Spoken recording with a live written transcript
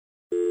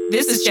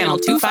This is Channel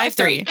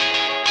 253.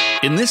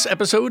 In this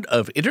episode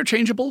of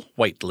Interchangeable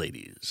White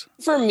Ladies.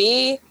 For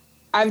me,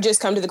 I've just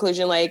come to the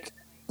conclusion, like,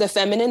 the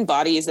feminine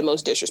body is the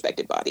most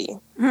disrespected body.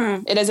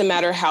 It doesn't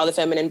matter how the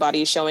feminine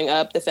body is showing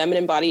up. The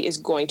feminine body is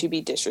going to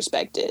be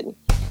disrespected.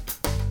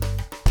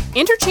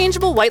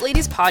 Interchangeable White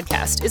Ladies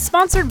podcast is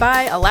sponsored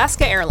by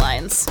Alaska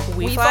Airlines.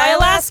 We fly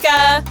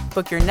Alaska.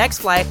 Book your next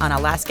flight on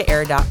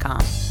alaskaair.com.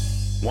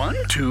 1,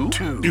 2,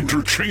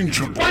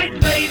 Interchangeable White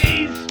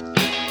Ladies.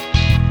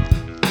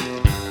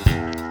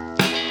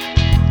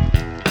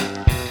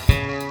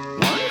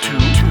 1,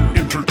 2,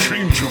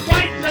 Interchangeable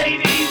White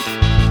Ladies.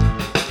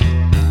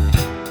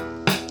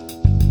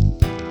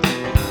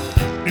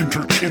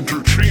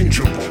 Interchangeable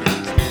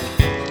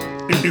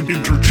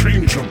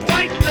Interchangeable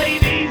White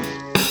Ladies.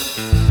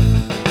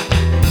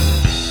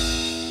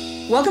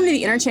 Welcome to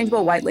the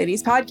Interchangeable White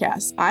Ladies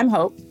podcast. I'm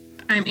Hope.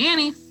 I'm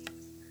Annie.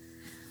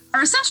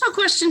 Our central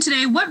question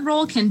today, what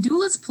role can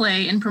doulas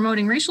play in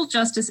promoting racial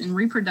justice in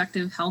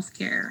reproductive health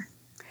care?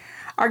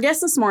 Our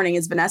guest this morning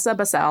is Vanessa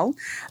Bassell.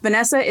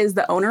 Vanessa is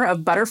the owner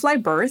of Butterfly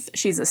Birth.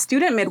 She's a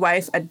student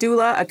midwife, a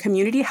doula, a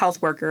community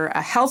health worker,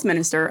 a health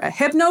minister, a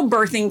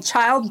hypnobirthing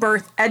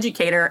childbirth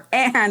educator,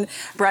 and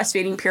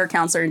breastfeeding peer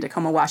counselor in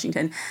Tacoma,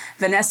 Washington.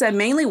 Vanessa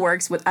mainly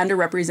works with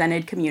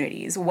underrepresented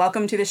communities.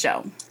 Welcome to the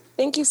show.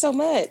 Thank you so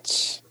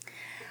much.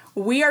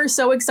 We are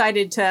so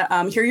excited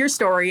to hear your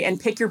story and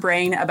pick your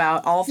brain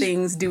about all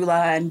things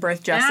doula and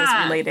birth justice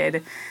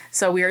related.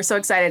 So we are so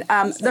excited.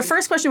 The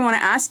first question we want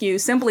to ask you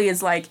simply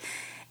is like,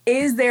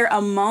 is there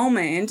a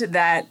moment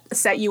that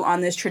set you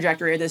on this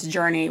trajectory or this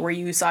journey where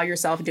you saw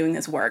yourself doing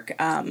this work?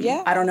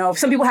 I don't know.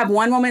 Some people have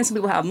one moment, some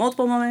people have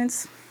multiple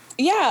moments.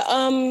 Yeah,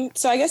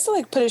 so I guess to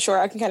like put it short,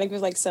 I can kind of give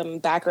like some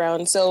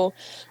background. So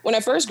when I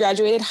first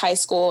graduated high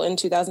school in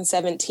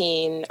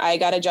 2017, I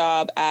got a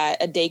job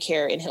at a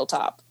daycare in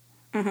Hilltop.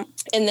 And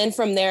then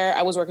from there,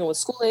 I was working with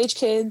school-age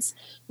kids,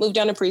 moved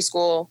down to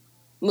preschool,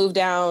 moved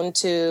down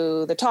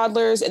to the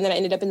toddlers, and then I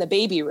ended up in the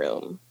baby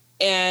room.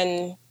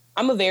 And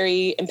I'm a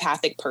very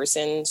empathic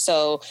person.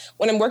 So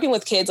when I'm working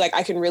with kids, like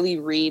I can really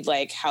read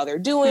like how they're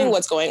doing,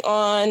 what's going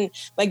on,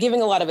 like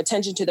giving a lot of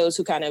attention to those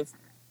who kind of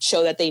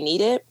show that they need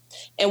it.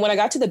 And when I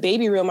got to the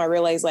baby room, I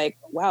realized like,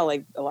 wow,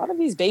 like a lot of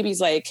these babies,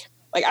 like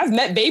I've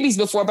met babies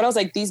before, but I was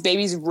like, these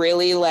babies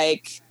really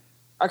like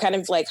are kind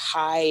of like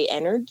high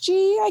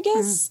energy, I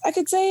guess I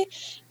could say.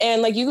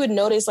 And like you would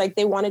notice like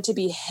they wanted to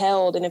be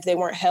held. And if they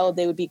weren't held,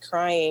 they would be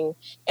crying.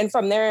 And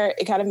from there,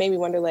 it kind of made me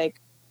wonder like,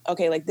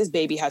 okay, like this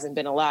baby hasn't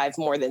been alive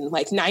more than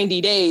like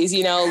 90 days,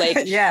 you know, like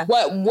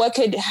what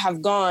could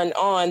have gone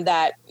on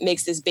that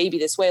makes this baby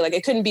this way? Like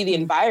it couldn't be the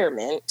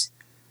environment.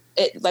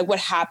 It like what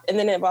happened.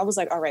 And then I was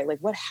like, all right, like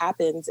what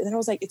happens? And then I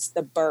was like, it's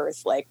the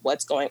birth, like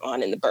what's going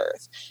on in the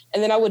birth.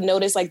 And then I would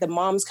notice like the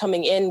moms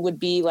coming in would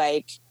be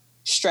like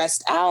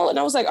stressed out. And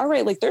I was like, all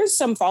right, like there's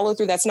some follow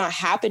through that's not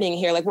happening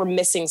here. Like we're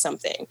missing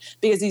something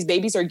because these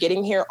babies are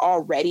getting here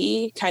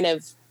already kind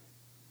of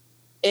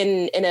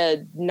in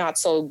a not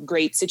so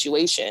great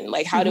situation.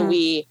 Like how do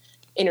we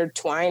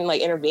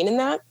intervene in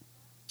that?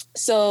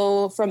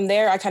 So from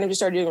there, I kind of just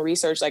started doing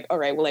research like, all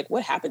right, well, like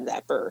what happened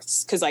at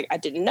births? Cause like, I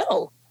didn't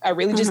know. I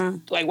really just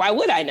like, why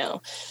would I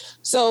know?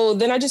 So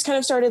then I just kind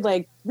of started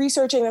like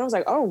researching and I was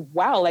like, oh,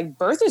 wow, like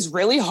birth is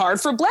really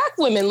hard for Black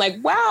women.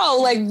 Like, wow,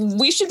 like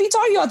we should be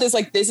talking about this.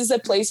 Like, this is a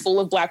place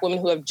full of Black women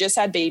who have just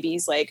had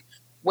babies. Like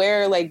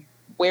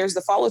where's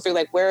the follow through?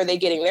 Like, where are they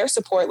getting their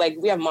support? Like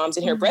we have moms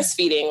in here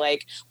breastfeeding.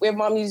 Like we have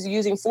moms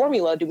using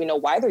formula. Do we know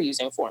why they're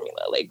using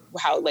formula? Like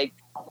how, like,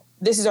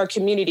 this is our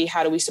community.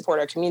 How do we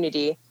support our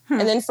community?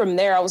 And then from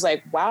there, I was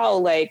like, wow,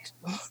 like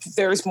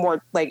there's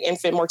more like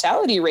infant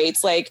mortality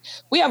rates. Like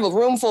we have a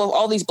room full of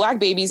all these Black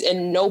babies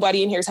and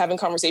nobody in here is having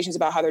conversations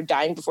about how they're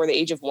dying before the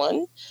age of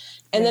 1.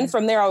 And then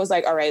from there, I was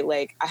like, all right,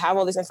 like I have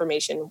all this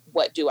information.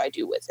 What do I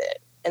do with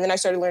it? And then I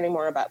started learning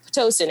more about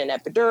Pitocin and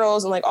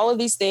epidurals and like all of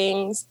these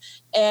things.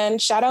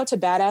 And shout out to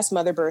Badass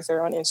Mother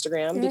Birther on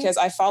Instagram because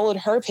I followed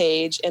her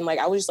page and like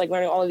I was just like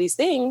learning all of these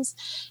things.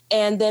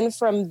 And then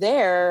from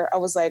there, I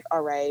was like,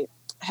 all right,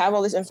 I have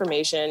all this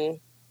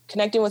information,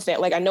 connecting with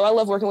family. Like I know I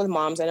love working with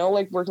moms. I know I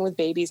like working with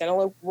babies. I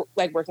know I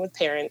like working with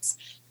parents.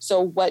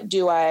 So where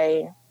do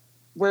I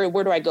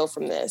go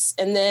from this?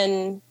 And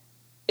then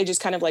it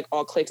just kind of like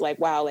all clicked like,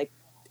 wow, like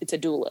it's a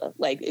doula.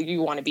 Like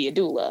you want to be a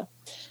doula.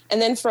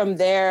 And then from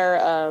there,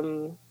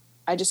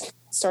 I just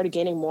started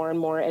gaining more and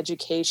more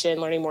education,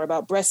 learning more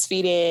about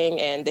breastfeeding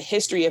and the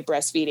history of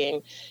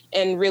breastfeeding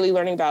and really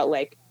learning about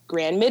like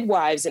grand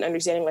midwives and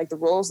understanding like the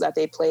roles that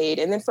they played.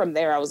 And then from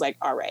there, I was like,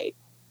 all right,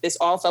 this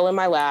all fell in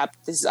my lap.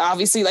 This is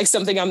obviously like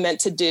something I'm meant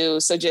to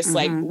do. So just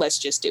like, let's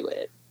just do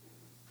it.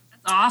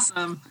 That's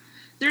awesome.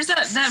 There's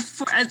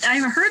I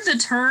heard the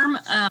term,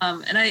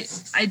 and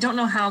I don't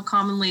know how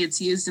commonly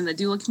it's used in the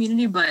doula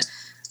community, but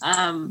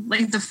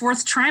like the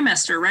 4th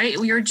trimester, right?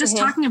 We were just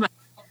talking about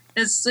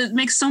it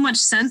makes so much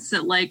sense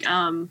that like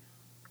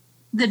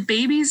that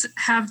babies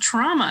have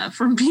trauma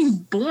from being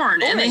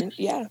born. And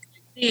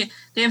they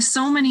they have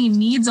so many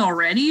needs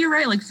already,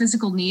 right? Like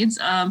physical needs,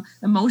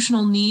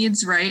 emotional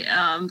needs, right?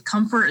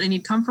 Comfort, they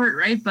need comfort,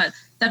 right? But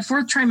that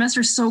fourth trimester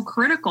is so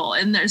critical,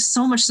 and there's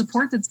so much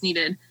support that's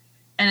needed,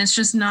 and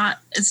it's not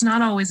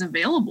always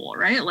available,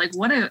 right? Like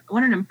what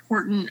an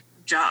important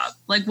job,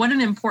 like what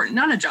an important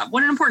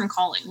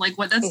calling, like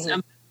what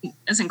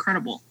that's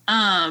incredible.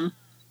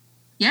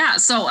 Yeah,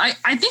 so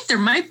I think there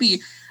might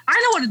be, I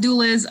know what a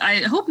doula is.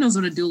 I Hope knows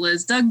what a doula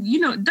is. Doug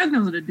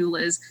knows what a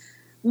doula is.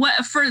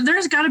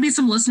 There's got to be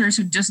some listeners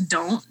who just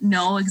don't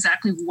know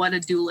exactly what a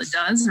doula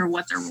does or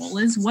what their role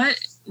is. What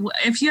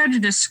if you had to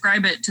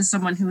describe it to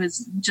someone who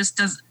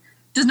doesn't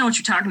know what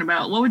you're talking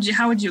about?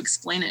 How would you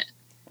explain it?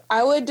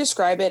 I would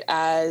describe it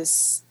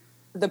as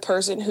the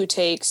person who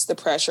takes the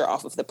pressure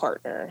off of the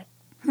partner.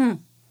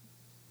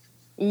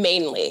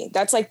 Mainly,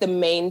 that's like the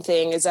main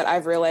thing, is that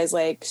I've realized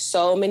like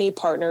so many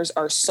partners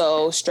are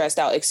so stressed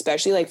out,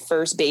 especially like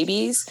first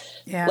babies.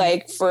 Yeah.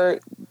 Like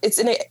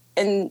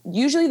and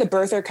usually the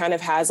birther kind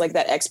of has like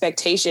that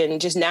expectation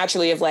just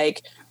naturally of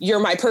like, you're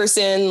my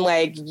person,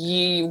 like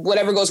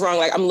whatever goes wrong,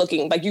 like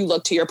you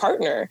look to your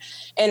partner.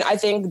 And I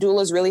think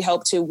doulas really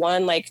help to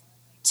like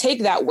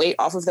take that weight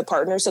off of the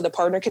partner, so the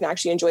partner can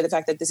actually enjoy the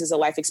fact that this is a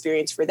life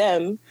experience for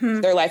them.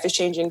 Their life is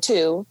changing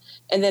too.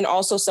 And then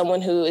also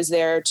someone who is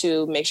there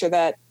to make sure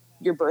that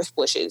your birth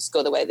wishes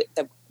go the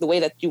way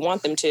that you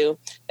want them to,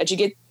 that you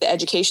get the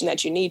education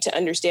that you need to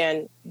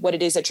understand what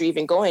it is that you're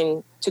even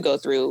going to go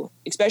through,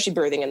 especially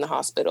birthing in the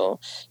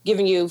hospital,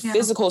 giving you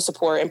physical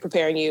support and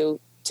preparing you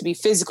to be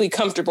physically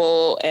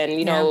comfortable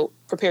and,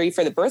 prepare you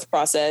for the birth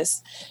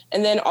process.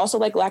 And then also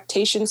like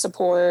lactation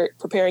support,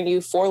 preparing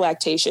you for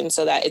lactation,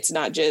 so that it's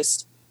not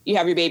just you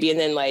have your baby and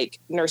then like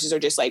nurses are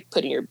just like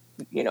putting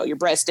your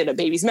breast in a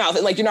baby's mouth,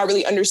 and like you're not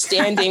really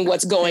understanding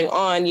what's going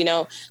on,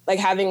 like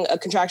having a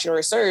contraction or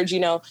a surge.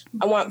 I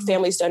want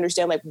families to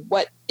understand like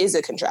what is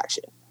a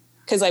contraction,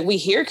 because like we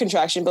hear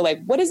contraction, but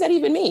like what does that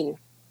even mean?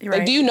 Right.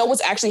 Like, do you know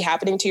what's actually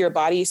happening to your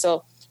body?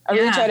 So I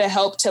really try to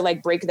help to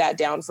like break that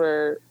down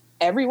for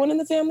everyone in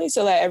the family,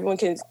 so that everyone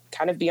can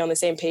kind of be on the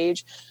same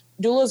page.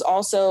 Doulas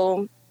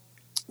also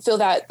fill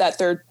that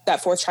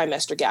fourth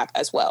trimester gap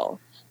as well,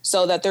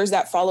 so that there's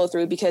that follow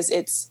through, because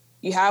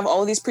you have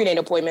all of these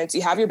prenatal appointments,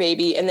 you have your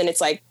baby, and then it's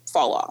like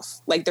fall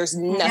off. Like there's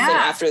nothing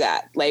after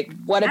that. Like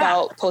what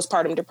about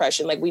postpartum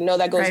depression? Like we know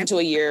that goes into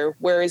a year.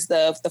 Where is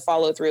the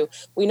follow through?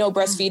 We know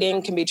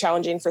breastfeeding can be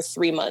challenging for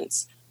 3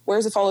 months.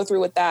 Where's the follow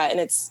through with that?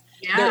 And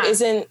there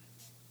isn't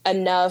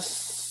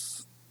enough.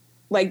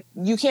 Like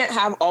you can't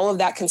have all of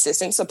that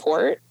consistent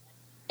support,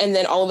 and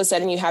then all of a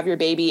sudden you have your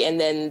baby and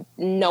then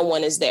no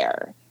one is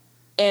there.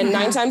 And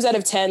 9 times out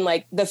of 10,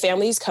 like the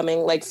family's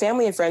coming, like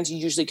family and friends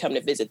usually come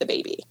to visit the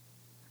baby.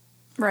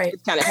 Right.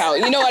 It's kind of how,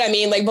 you know what I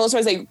mean? Like both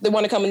sides, they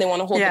want to come and they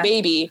want to hold the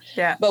baby.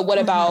 Yeah. But what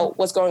about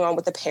what's going on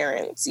with the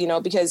parents?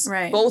 Because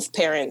both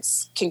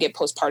parents can get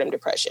postpartum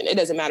depression. It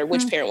doesn't matter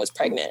which parent was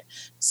pregnant.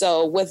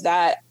 So with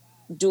that,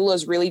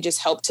 doulas really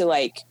just help to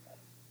like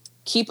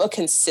keep a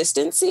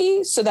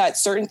consistency so that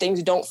certain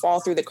things don't fall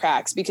through the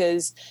cracks,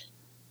 because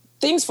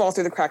things fall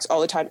through the cracks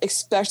all the time,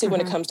 especially when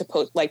it comes to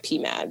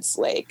PMADs.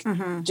 Like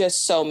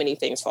just so many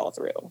things fall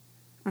through.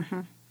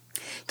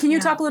 Can you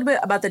talk a little bit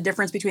about the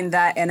difference between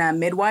that and a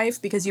midwife?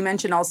 Because you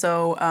mentioned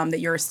also that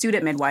you're a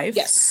student midwife.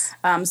 Yes.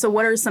 So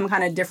what are some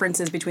kind of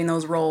differences between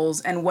those roles,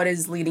 and what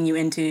is leading you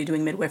into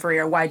doing midwifery,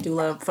 or why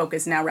doula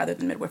focus now rather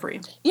than midwifery?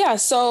 Yeah.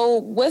 So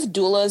with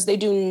doulas, they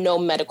do no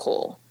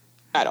medical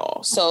at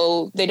all.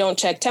 So they don't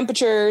check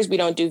temperatures. We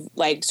don't do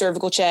like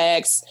cervical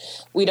checks.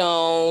 We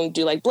don't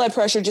do like blood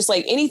pressure, just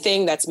like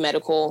anything that's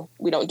medical.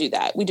 We don't do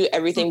that. We do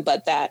everything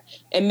but that.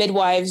 And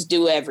midwives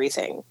do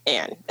everything.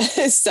 And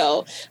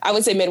so I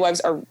would say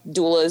midwives are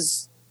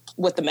doulas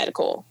with the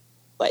medical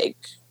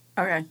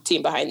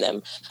team behind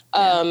them.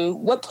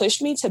 What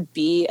pushed me to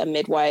be a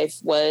midwife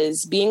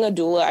was being a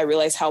doula. I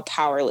realized how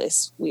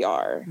powerless we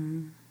are.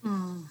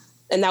 And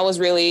that was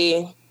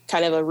really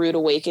kind of a rude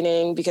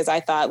awakening, because I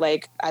thought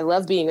like, I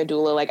love being a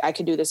doula. Like I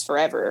could do this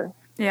forever.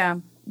 Yeah.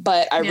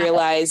 But I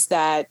realized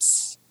that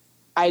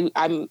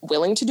I'm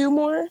willing to do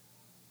more,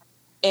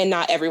 and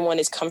not everyone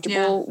is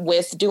comfortable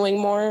with doing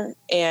more.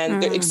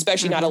 And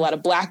especially not a lot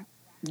of Black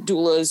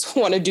doulas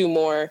want to do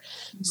more.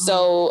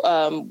 So,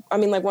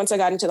 like once I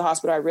got into the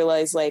hospital, I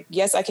realized like,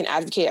 yes, I can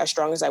advocate as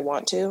strong as I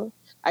want to.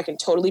 I can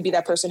totally be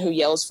that person who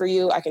yells for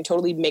you. I can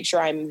totally make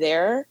sure I'm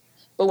there.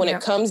 But when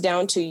it comes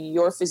down to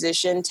your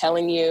physician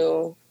telling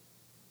you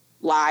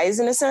lies,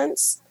 in a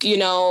sense,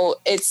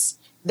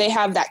 they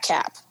have that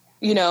cap,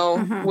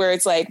 where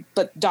it's like,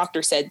 but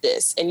doctor said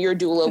this, and you're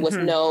doula with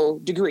no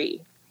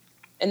degree.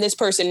 And this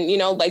person,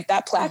 like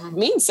that plaque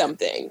means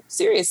something,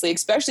 seriously,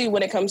 especially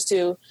when it comes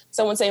to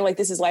someone saying like,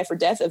 this is life or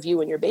death of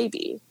you and your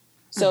baby.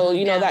 So,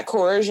 that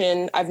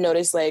coercion, I've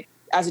noticed like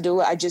as a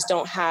doula, I just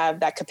don't have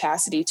that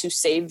capacity to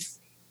save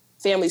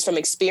families from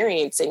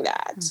experiencing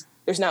that.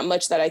 There's not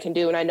much that I can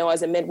do. And I know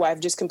as a midwife,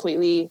 just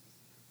completely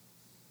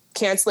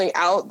canceling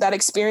out that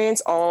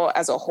experience all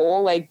as a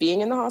whole, like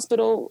being in the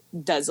hospital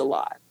does a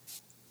lot.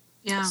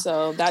 Yeah.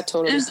 So that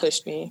totally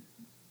pushed me.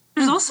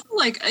 There's also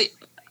like,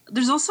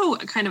 there's also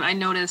kind of,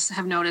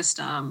 have noticed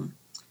an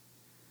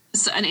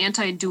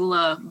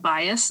anti-doula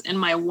bias, and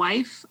my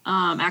wife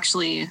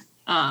actually,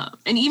 and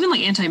even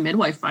like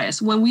anti-midwife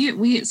bias. When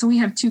we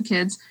have 2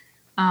 kids,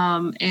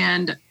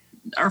 and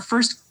our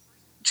first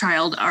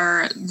child,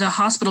 the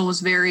hospital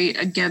was very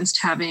against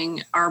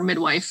having our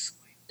midwife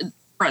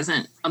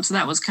present. So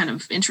that was kind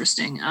of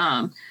interesting.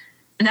 And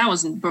that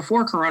was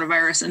before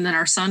coronavirus. And then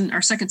our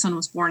second son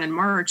was born in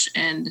March,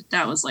 and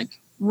that was like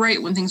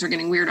right when things were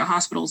getting weird at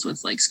hospitals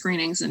with like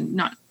screenings and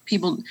not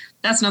people.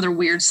 That's another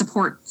weird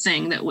support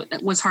thing that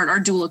was hard. Our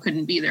doula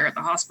couldn't be there at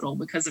the hospital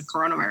because of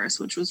coronavirus,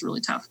 which was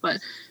really tough. But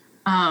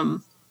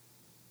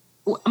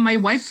my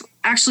wife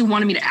actually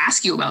wanted me to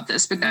ask you about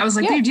this, because I was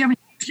like, "Babe, do you have any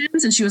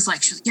questions?" And she was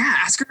like, "Yeah,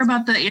 ask her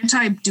about the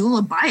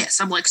anti-doula bias."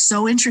 I'm like,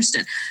 so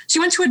interested. She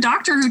went to a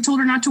doctor who told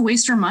her not to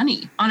waste her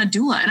money on a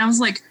doula. And I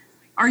was like,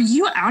 are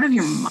you out of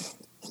your mind?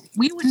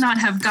 We would not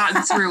have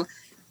gotten through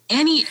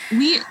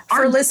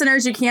For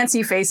listeners, you can't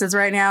see faces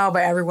right now,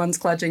 but everyone's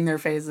clutching their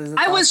faces.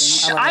 I was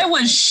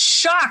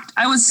shocked.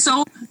 I was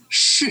so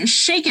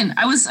shaken.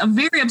 I was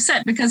very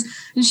upset because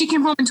when she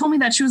came home and told me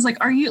that, she was like,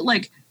 "Are you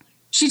like?"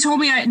 She told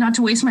me not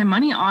to waste my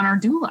money on our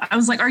doula. I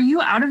was like, "Are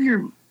you out of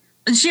your?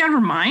 Is she out of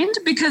her mind?"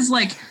 Because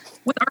like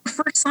with our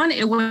first son,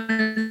 it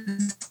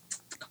was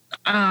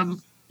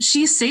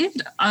she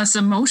saved us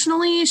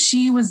emotionally.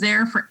 She was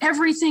there for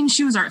everything.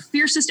 She was our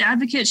fiercest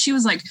advocate. She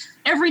was like,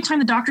 every time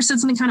the doctor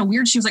said something kind of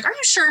weird, she was like, "Are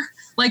you sure?"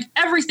 Like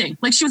everything.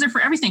 Like she was there for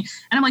everything.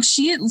 And I'm like,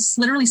 she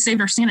literally saved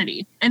our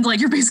sanity. And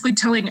like, you're basically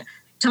telling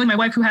my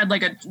wife, who had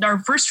like our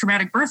first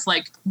traumatic birth,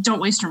 like,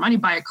 don't waste your money,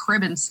 buy a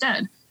crib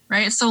instead.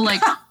 Right. So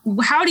like,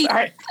 how do you,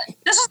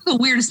 this is the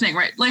weirdest thing,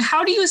 right? Like,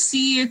 how do you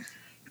see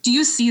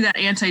that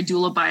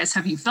anti-doula bias?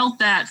 Have you felt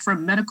that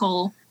from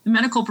the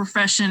medical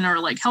profession or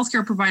like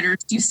healthcare providers?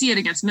 Do you see it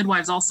against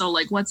midwives also?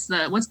 Like what's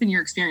been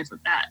your experience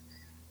with that?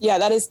 Yeah,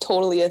 that is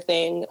totally a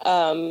thing.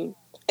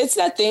 It's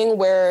that thing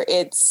where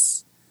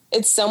it's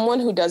someone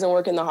who doesn't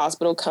work in the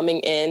hospital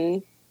coming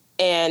in,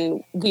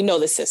 and we know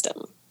the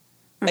system.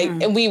 Like,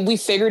 and we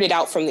figured it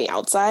out from the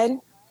outside.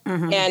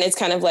 And it's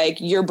kind of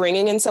like you're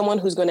bringing in someone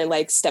who's going to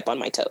like step on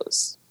my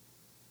toes.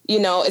 You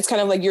know, it's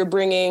kind of like you're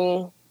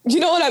bringing, you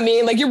know what I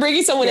mean? Like you're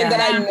bringing someone in that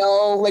I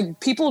know,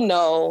 like people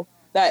know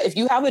that if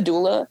you have a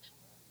doula,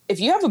 if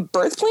you have a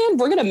birth plan,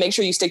 we're going to make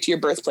sure you stick to your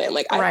birth plan.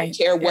 Like, I don't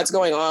care what's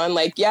going on.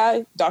 Like,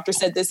 yeah, doctor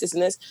said this, this,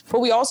 and this, but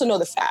we also know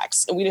the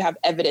facts, and we have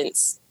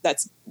evidence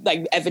that's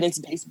like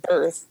evidence-based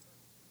birth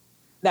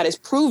that is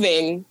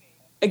proving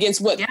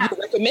against what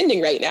we're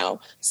recommending right now.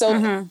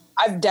 So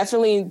I've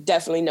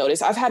definitely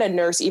noticed. I've had a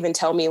nurse even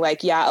tell me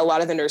like, yeah, a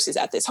lot of the nurses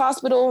at this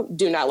hospital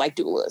do not like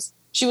doulas.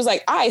 She was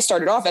like, I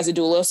started off as a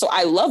doula, so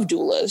I love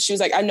doulas. She was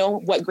like, I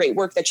know what great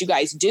work that you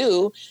guys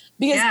do,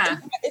 because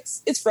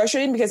it's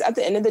frustrating because at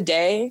the end of the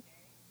day,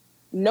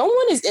 no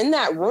one is in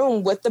that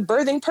room with the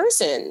birthing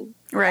person.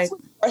 Right.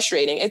 That's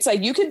frustrating. It's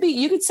like, you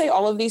could say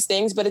all of these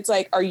things, but it's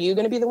like, are you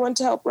going to be the one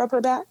to help rub her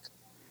back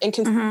and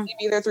consistently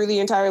be there through the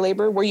entire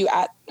labor? Were you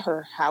at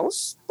her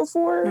house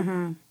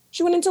before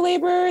she went into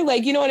labor?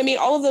 Like, you know what I mean?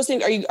 All of those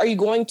things. Are you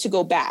going to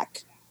go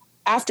back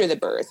after the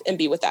birth and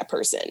be with that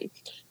person?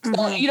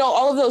 So, you know,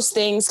 all of those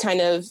things kind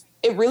of,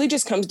 it really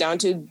just comes down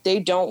to, they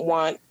don't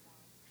want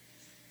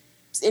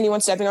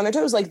anyone stepping on their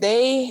toes. Like,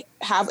 they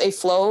have a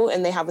flow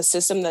and they have a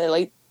system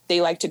that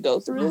they like to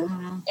go through.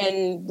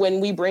 And when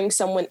we bring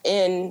someone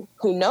in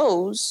who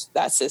knows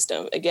that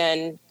system,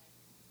 again,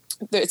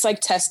 it's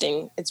like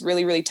testing. It's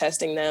really, really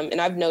testing them.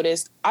 And I've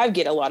noticed I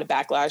get a lot of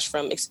backlash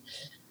from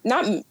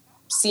not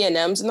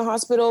CNMs in the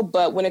hospital,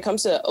 but when it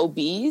comes to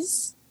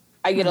OBs,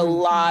 I get a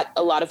lot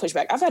of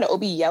pushback. I've had an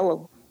OB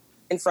yell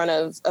in front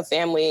of a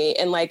family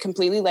and like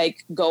completely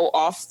like go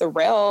off the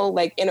rail,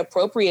 like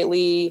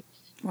inappropriately.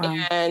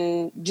 Wow.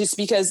 And just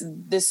because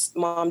this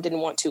mom didn't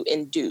want to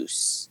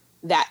induce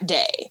that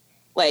day,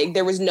 like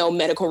there was no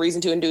medical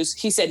reason to induce.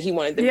 He said he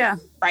wanted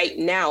them right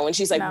now. And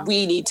she's like,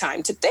 we need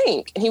time to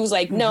think. And he was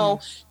like, no,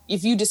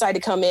 if you decide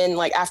to come in,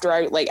 like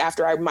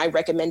after my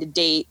recommended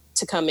date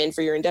to come in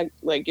for your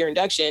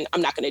induction,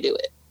 I'm not going to do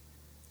it.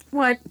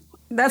 What?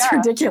 That's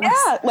ridiculous.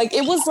 Yeah. Like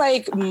it was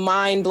like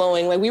mind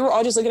blowing. Like we were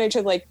all just looking at each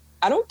other like,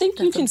 I don't think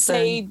you can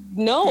say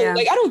no. Yeah.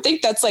 Like, I don't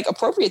think that's like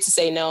appropriate to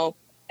say no.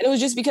 And it was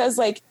just because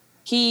like,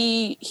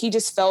 he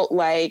just felt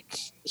like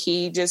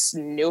he just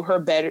knew her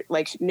better,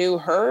 like knew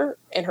her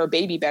and her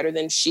baby better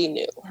than she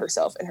knew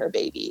herself and her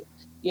baby,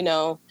 you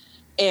know?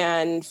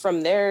 And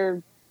from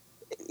there,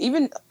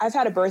 even I've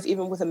had a birth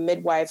even with a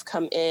midwife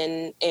come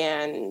in,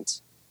 and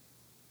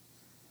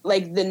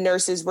like the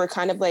nurses were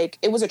kind of like,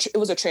 it was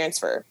a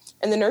transfer,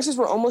 and the nurses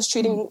were almost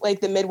treating like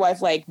the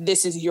midwife like,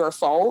 this is your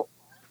fault.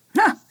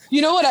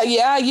 You know what?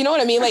 You know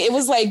what I mean? Like, it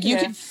was like, you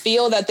could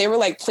feel that they were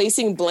like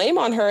placing blame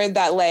on her,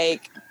 that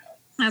like,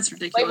 that's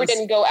ridiculous. Labor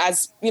didn't go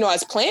as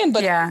planned,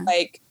 but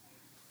like,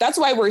 that's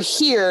why we're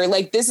here.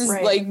 Like, this is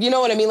like, you know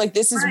what I mean? Like,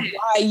 this is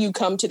why you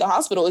come to the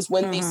hospital, is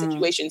when these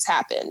situations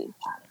happen.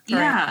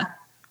 Yeah.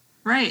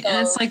 Right. So,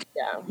 and it's like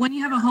when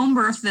you have a home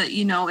birth that,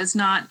 you know, is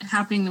not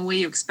happening the way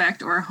you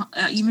expect, or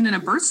even in a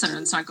birth center,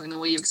 it's not going the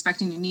way you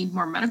expect, and you need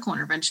more medical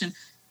intervention.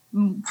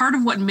 part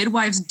of what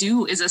midwives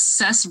do is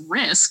assess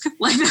risk.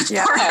 Like that's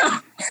part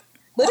of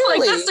literally,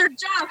 like that's their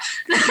job.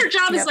 Their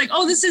job is like,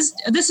 oh, this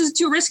is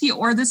too risky,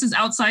 or this is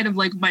outside of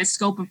like my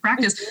scope of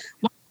practice.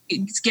 Why don't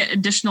you get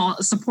additional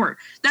support?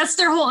 That's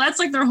their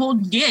whole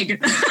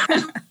gig.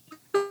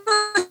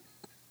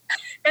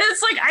 And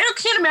it's like,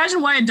 can't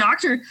imagine why a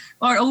doctor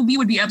or OB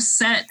would be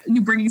upset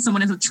you bringing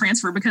someone as a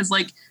transfer, because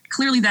like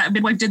clearly that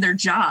midwife did their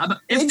job.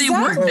 If they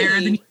weren't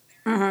there, then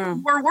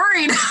we're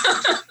worried.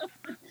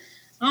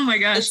 Oh my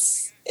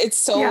gosh. It's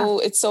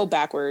so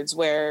backwards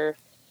where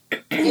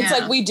it's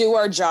like we do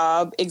our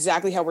job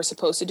exactly how we're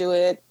supposed to do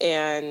it,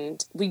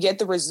 and we get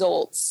the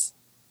results,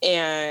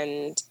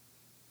 and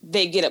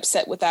they get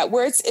upset with that,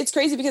 where it's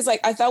crazy because like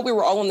I thought we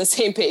were all on the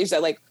same page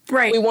that like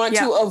we want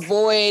to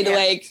avoid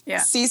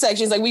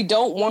C-sections. Like we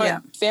don't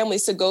want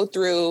families to go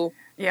through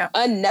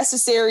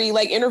unnecessary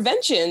like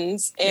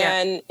interventions,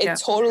 and it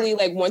totally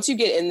like once you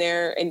get in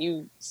there and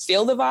you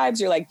feel the vibes,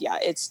 you're like,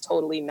 it's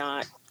totally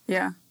not.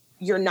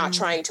 You're not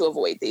trying to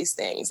avoid these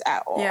things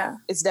at all.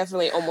 It's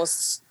definitely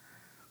almost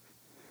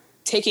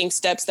taking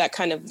steps that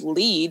kind of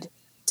lead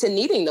to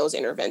needing those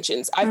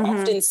interventions. I've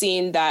often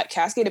seen that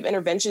cascade of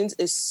interventions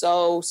is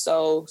so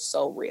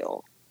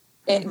real.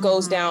 It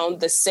goes down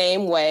the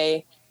same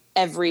way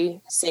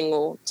every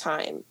single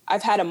time.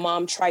 I've had a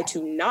mom try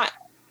to not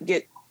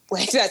get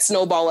like that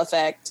snowball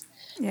effect.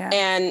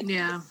 And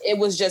it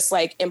was just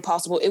like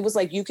impossible. It was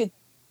like you could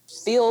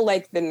feel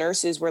like the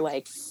nurses were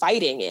like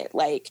fighting it.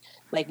 Like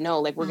no,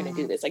 like we're going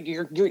to do this. Like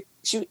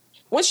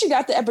once she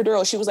got the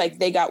epidural, she was like,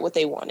 they got what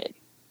they wanted.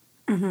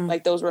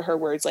 Like those were her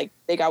words. Like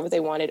they got what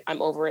they wanted.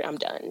 I'm over it. I'm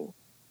done.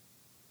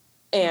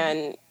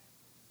 And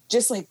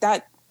just like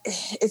that,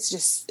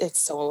 it's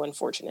so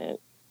unfortunate.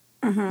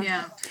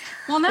 Yeah.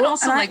 Well, and that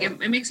also like,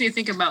 it makes me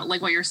think about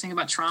like what you're saying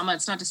about trauma.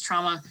 It's not just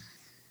trauma.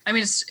 I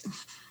mean, it's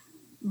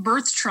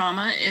birth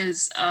trauma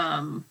is,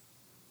 I'm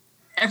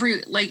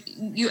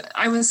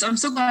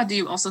so glad that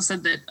you also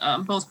said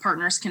that both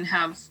partners can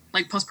have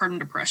like postpartum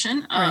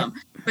depression.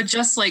 But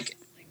just like,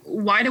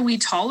 why do we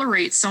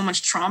tolerate so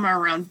much trauma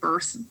around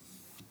birth?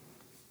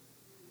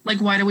 Like,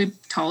 why do we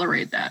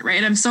tolerate that? Right.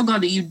 And I'm so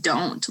glad that you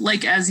don't,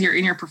 like, as you're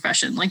in your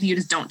profession, like you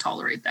just don't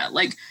tolerate that.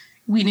 Like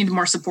we need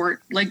more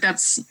support. Like why?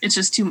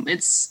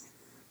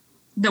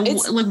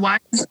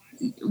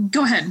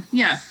 Go ahead.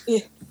 Yeah.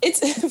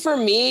 It's for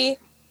me,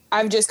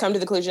 I've just come to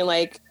the conclusion,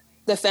 like,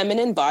 the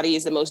feminine body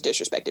is the most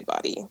disrespected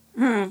body.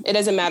 It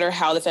doesn't matter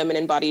how the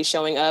feminine body is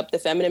showing up. The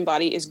feminine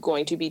body is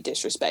going to be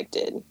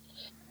disrespected.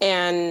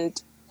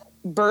 And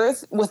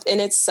birth within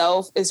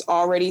itself is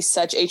already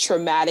such a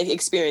traumatic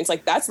experience.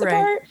 Like that's the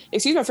part,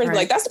 excuse my friends, but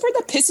like that's the part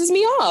that pisses me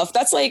off.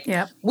 That's like,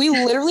 we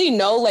literally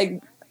know,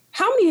 like,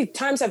 how many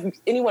times have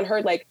anyone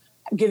heard like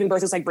giving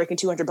birth is like breaking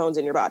 200 bones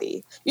in your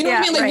body? You know what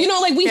I mean? Like, you know,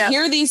 like we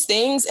hear these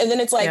things, and then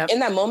it's like in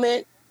that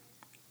moment,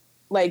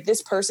 like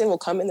this person will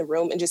come in the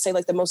room and just say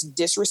like the most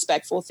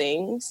disrespectful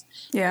things.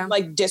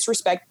 Like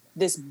disrespect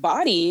this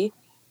body.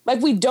 Like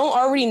we don't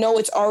already know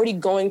it's already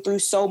going through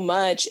so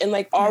much, and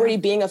like already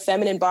being a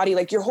feminine body,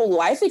 like your whole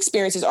life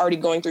experience is already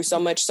going through so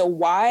much. So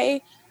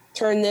why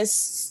turn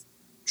this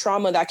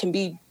trauma that can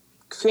be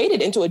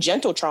created into a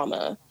gentle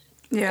trauma?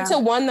 Into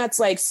one that's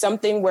like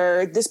something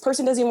where this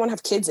person doesn't even want to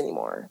have kids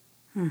anymore.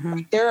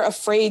 Like, they're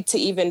afraid to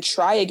even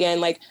try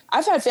again. Like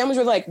I've had families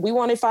where like, we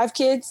wanted 5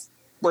 kids.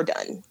 We're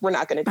done. We're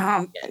not going to do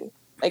it again.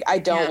 Like, I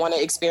don't want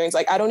to experience,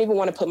 like, I don't even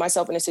want to put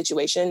myself in a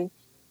situation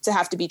to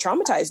have to be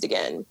traumatized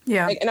again.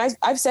 Like, and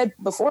I've said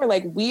before,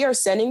 like, we are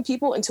sending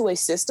people into a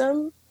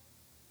system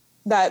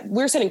that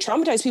we're sending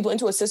traumatized people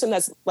into a system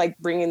that's like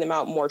bringing them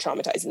out more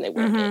traumatized than they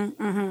were in.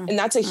 And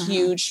that's a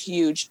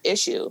huge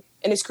issue.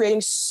 And it's creating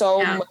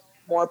so much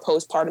more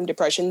postpartum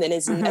depression than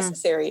is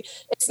necessary.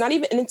 It's not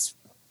even, and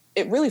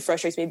it really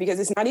frustrates me because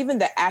it's not even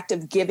the act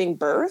of giving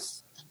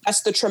birth.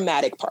 That's the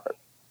traumatic part.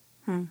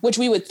 Which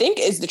we would think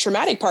is the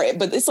traumatic part,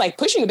 but it's like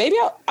pushing a baby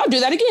out. I'll do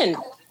that again.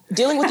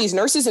 Dealing with these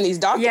nurses and these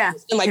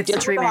doctors and like dealing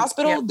with the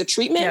hospital, the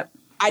treatment.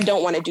 I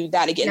don't want to do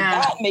that again.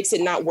 That makes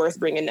it not worth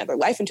bringing another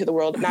life into the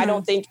world. And I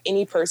don't think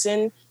any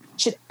person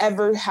should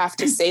ever have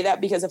to say that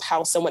because of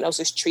how someone else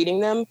is treating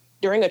them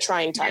during a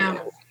trying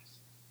time.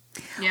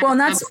 Well, and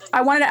that's,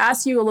 I wanted to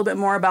ask you a little bit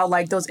more about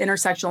like those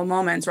intersectional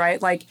moments,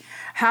 right? Like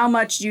how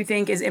much do you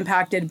think is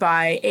impacted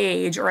by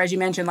age, or as you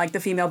mentioned, like the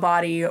female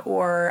body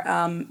or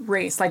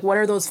race? Like what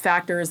are those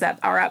factors that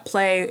are at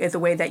play in the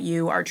way that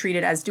you are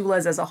treated as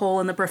doulas as a whole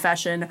in the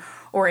profession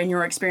or in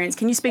your experience?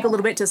 Can you speak a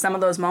little bit to some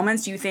of those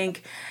moments?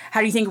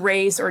 How do you think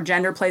race or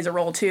gender plays a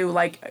role too?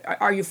 Like,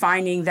 are you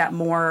finding that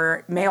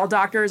more male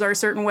doctors are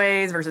certain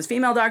ways versus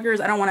female doctors?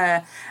 I don't want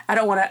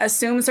to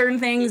assume certain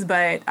things,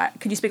 but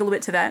could you speak a little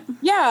bit to that?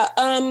 Yeah.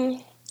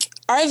 I'm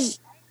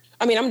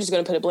just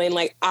going to put it plain.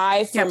 Like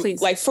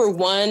like for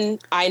one,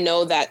 I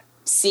know that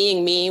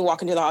seeing me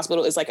walk into the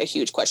hospital is like a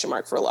huge question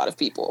mark for a lot of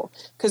people.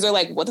 Cause they're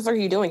like, what the fuck are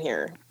you doing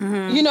here?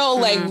 You know,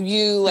 like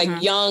you,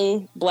 like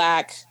young,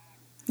 Black.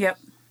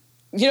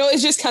 You know,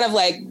 it's just kind of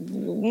like,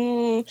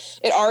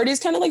 it already is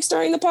kind of like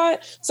stirring the pot.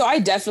 So I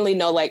definitely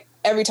know, like,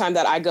 every time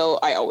that I go,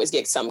 I always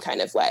get some kind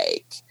of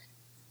like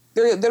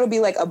there'll be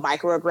like a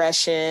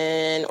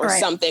microaggression or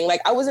something.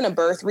 Like I was in a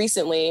birth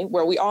recently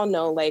where we all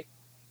know, like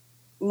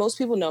most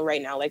people know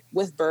right now, like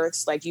with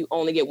births, like you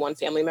only get one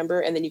family member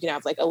and then you can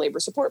have like a labor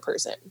support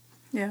person.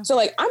 Yeah. So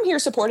like I'm here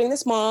supporting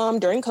this mom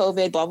during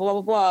COVID, blah, blah,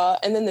 blah, blah, blah.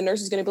 And then the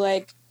nurse is going to be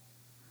like,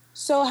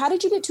 so how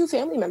did you get 2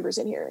 family members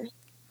in here?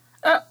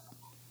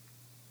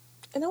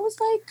 And I was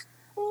like,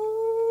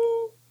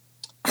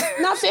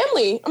 not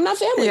family. I'm not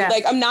family. Yeah.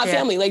 Like, I'm not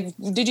family. Like,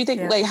 did you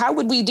think, like, how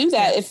would we do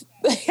that if,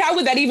 how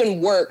would that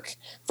even work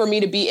for me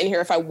to be in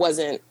here if I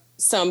wasn't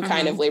some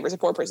kind of labor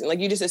support person? Like,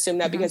 you just assume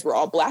that because we're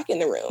all Black in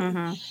the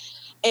room.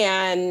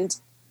 And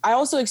I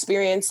also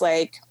experience,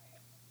 like,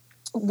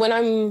 when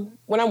I'm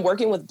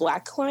working with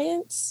Black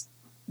clients,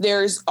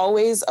 there's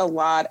always a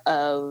lot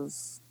of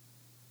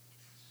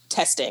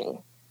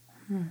testing.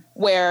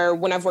 Where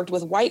when I've worked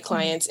with white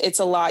clients, it's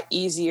a lot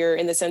easier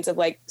in the sense of,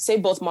 like, say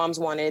both moms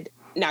wanted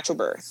natural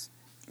birth.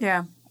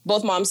 Yeah.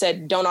 Both moms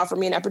said, don't offer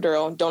me an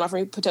epidural. Don't offer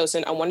me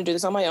Pitocin. I want to do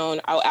this on my own.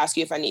 I'll ask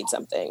you if I need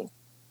something.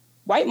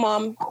 White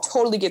mom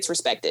totally gets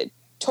respected.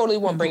 Totally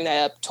won't bring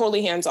that up.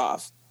 Totally hands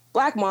off.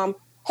 Black mom,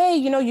 hey,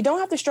 you know, you don't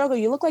have to struggle.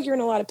 You look like you're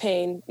in a lot of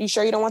pain. You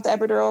sure you don't want the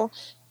epidural?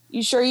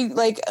 You sure you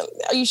like,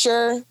 are you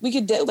sure we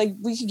could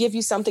give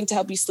you something to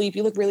help you sleep?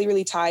 You look really,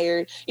 really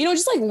tired. You know,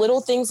 just like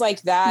little things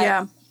like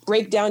that.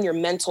 Break down your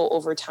mental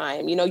over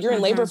time. You know, you're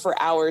in labor for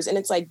hours and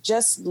it's like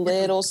just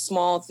little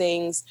small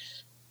things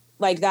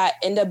like that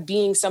end up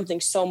being something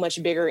so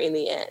much bigger in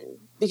the end,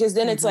 because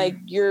then it's like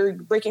you're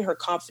breaking her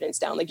confidence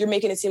down. Like you're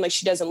making it seem like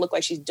she doesn't look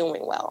like she's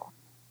doing well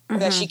or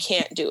that she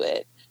can't do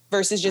it,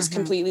 versus just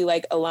completely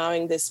like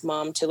allowing this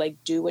mom to like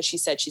do what she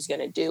said she's going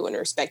to do and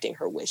respecting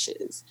her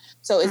wishes.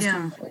 So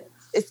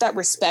if that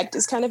respect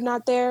is kind of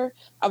not there.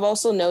 I've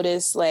also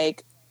noticed,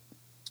 like,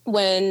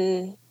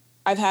 when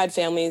I've had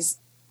families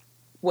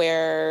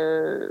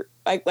where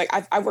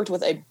I've worked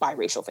with a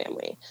biracial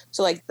family.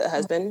 So like the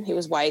husband, he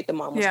was white, the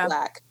mom was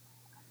Black.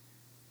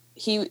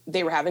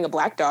 They were having a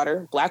Black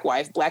daughter, Black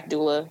wife, Black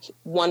doula,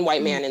 one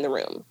white man in the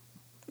room.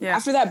 Yeah.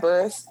 After that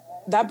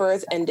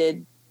birth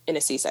ended in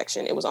a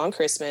C-section. It was on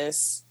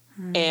Christmas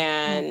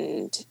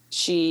and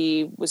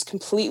she was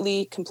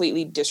completely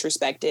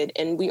disrespected.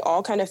 And we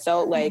all kind of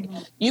felt like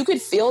you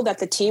could feel that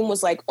the team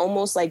was like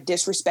almost like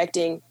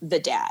disrespecting the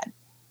dad.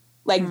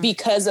 Like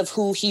because of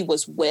who he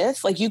was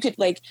with, like you could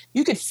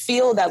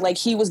feel that like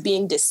he was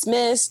being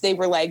dismissed. They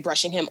were like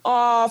brushing him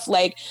off.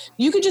 Like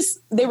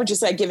they were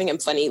just like giving him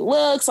funny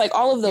looks, like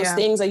all of those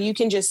things. Like you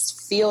can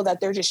just feel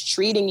that they're just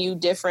treating you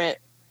different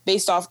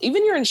based off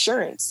even your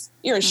insurance.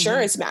 Your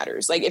insurance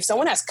matters. Like if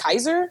someone has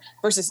Kaiser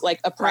versus like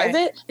a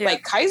private,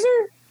 like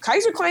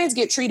Kaiser clients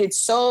get treated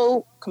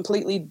so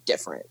completely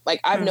different.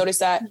 Like I've noticed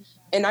that,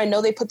 and I know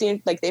they put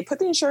the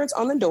insurance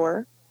on the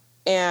door,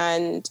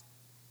 and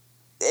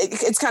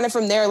it's kind of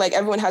from there, like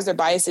everyone has their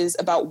biases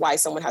about why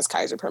someone has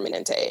Kaiser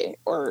Permanente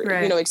or,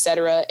 you know, et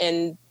cetera.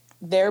 And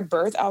their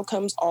birth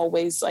outcomes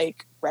always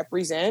like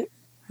represent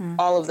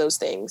all of those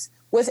things.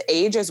 With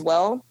age as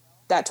well,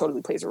 that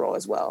totally plays a role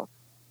as well.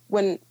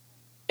 And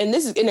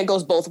it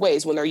goes both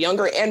ways, when they're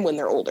younger and when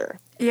they're older.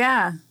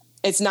 Yeah.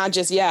 It's not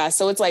just,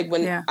 so it's like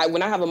when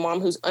I have a mom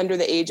who's under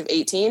the age of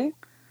 18,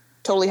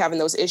 totally having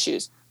those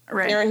issues.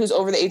 Right. Parent who's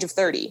over the age of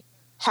 30.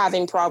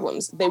 Having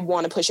problems. They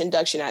want to push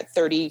induction at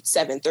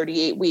 37,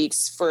 38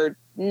 weeks for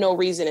no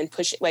reason and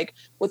push it. Like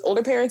with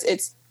older parents,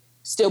 it's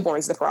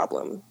stillborn's the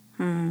problem.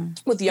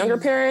 With younger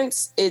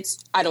parents,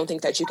 it's, I don't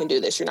think that you can do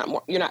this.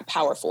 You're not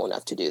powerful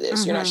enough to do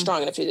this. You're not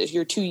strong enough to do this.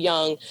 You're too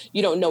young.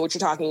 You don't know what you're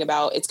talking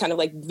about. It's kind of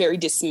like very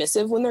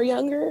dismissive when they're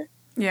younger.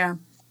 Yeah.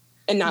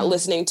 And not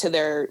listening to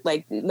their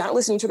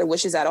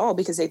wishes at all,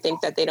 because they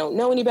think that they don't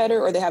know any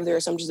better, or they have their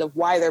assumptions of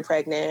why they're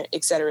pregnant,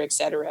 et cetera, et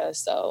cetera.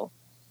 So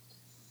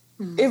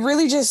it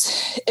really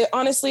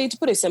honestly, to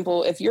put it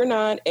simple, if you're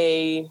not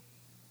a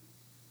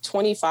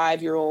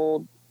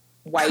 25-year-old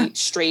white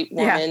straight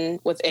woman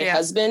with a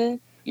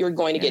husband, you're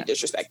going to get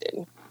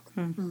disrespected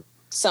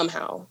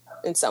somehow,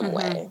 in some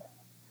way.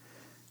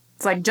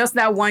 It's like just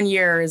that 1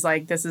 year is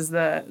like, this is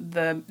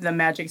the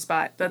magic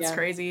spot. That's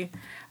crazy.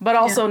 But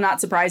also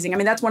not surprising. I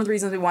mean, that's one of the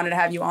reasons we wanted to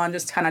have you on,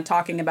 just kind of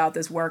talking about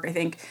this work. I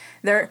think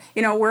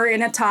we're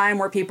in a time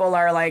where people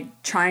are like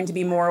trying to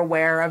be more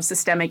aware of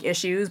systemic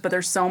issues, but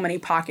there's so many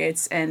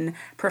pockets and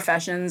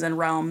professions and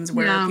realms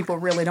where people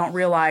really don't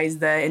realize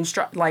the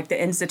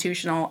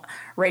institutional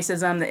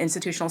racism, the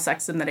institutional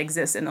sexism that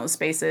exists in those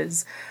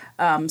spaces.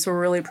 So we're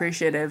really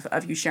appreciative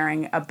of you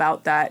sharing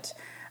about that.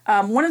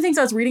 One of the things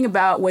I was reading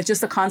about was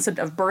just the concept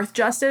of birth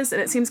justice,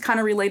 and it seems kind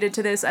of related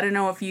to this. I don't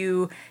know if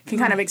you can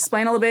kind of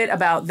explain a little bit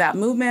about that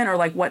movement, or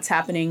like what's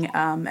happening,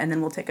 and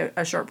then we'll take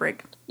a short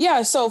break.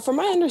 Yeah, so from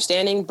my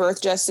understanding,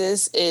 birth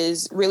justice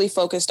is really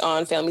focused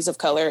on families of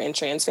color and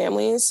trans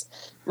families,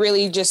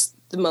 really just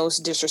the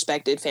most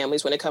disrespected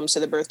families when it comes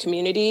to the birth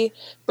community.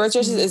 Birth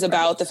justice is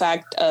about the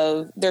fact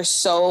of there's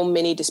so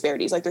many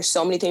disparities, like there's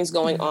so many things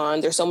going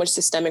on, there's so much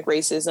systemic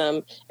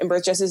racism, and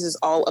birth justice is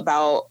all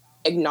about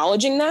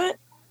acknowledging that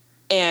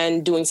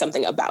and doing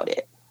something about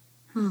it,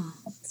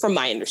 from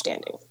my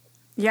understanding.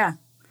 Yeah,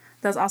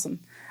 that's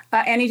awesome.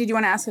 Annie, did you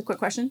want to ask a quick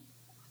question?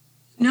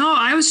 No,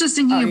 I was just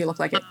thinking. Oh, you look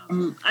like it.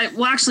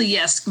 Well, actually,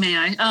 yes. May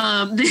I?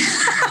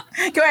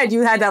 Go ahead.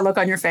 You had that look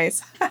on your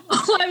face.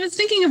 Well, I was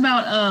thinking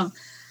about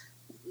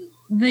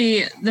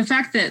the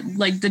fact that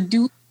like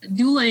the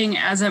dueling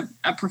as a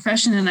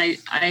profession, and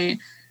I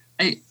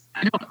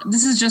don't.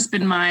 This has just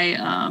been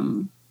my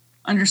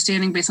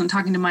understanding based on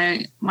talking to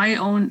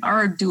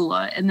our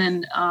doula, and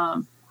then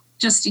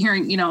just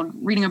hearing,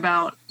 reading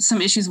about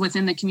some issues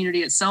within the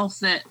community itself,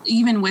 that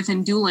even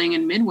within dueling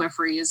and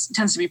midwifery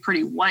tends to be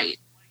pretty white.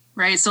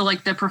 Right. So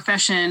like the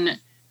profession,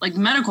 like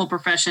medical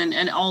profession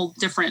and all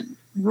different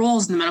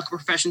roles in the medical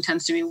profession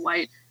tends to be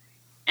white.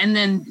 And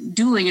then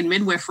dueling and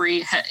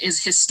midwifery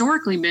is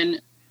historically been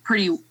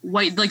pretty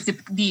white, like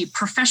the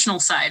professional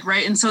side.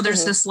 Right. And so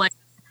there's this like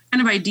kind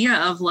of idea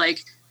of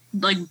like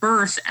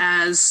birth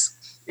as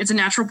it's a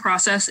natural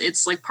process.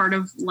 It's like part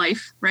of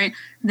life. Right.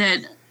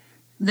 That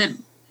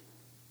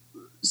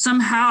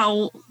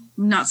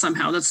not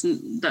somehow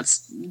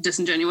that's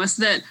disingenuous,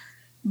 that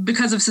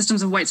because of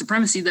systems of white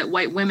supremacy, that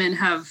white women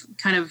have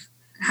kind of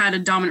had a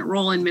dominant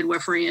role in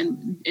midwifery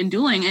and in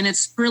dueling. And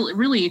it's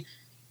really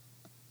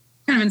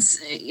kind of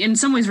in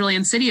some ways really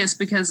insidious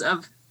because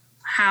of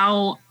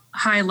how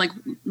high like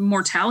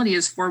mortality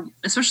is for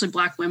especially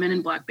Black women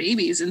and Black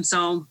babies. And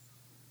so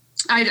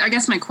I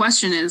guess my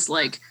question is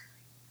like,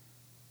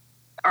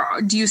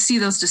 do you see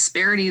those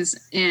disparities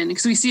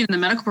because we see it in the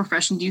medical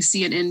profession, do you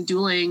see it in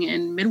dueling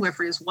and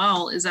midwifery as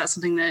well? Is that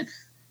something that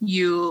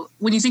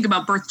when you think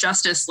about birth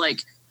justice,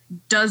 like,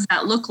 does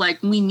that look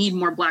like we need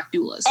more Black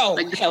doulas? Oh,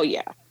 like, hell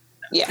yeah.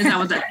 Yeah. Is that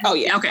what that? Oh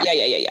yeah. Okay.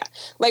 Yeah.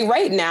 Like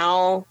right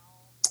now,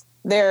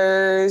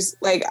 there's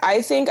like,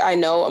 I think I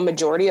know a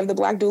majority of the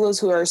Black doulas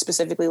who are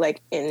specifically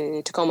like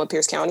in Tacoma,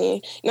 Pierce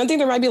County. And I think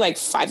there might be like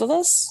 5 of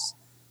us,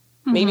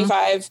 maybe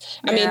 5.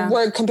 I mean,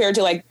 we're compared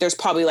to like, there's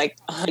probably like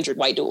 100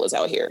 white doulas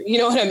out here. You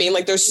know what I mean?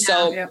 Like there's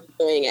so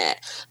doing it.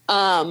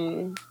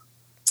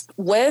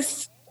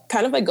 With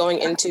kind of like going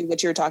into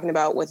what you're talking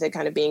about with it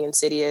kind of being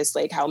insidious,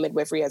 like how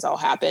midwifery has all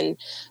happened.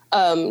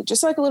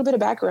 Just like a little bit of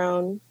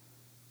background,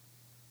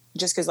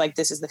 just because like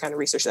this is the kind of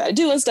research that I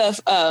do and stuff.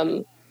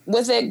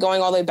 With it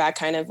going all the way back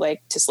kind of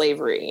like to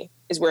slavery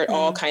is where it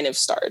all kind of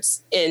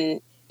starts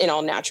in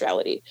all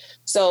naturality.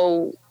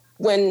 So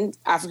when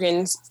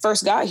Africans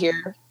first got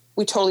here,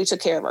 we totally took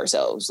care of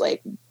ourselves.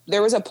 Like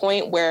there was a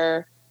point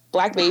where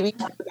Black babies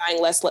were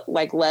dying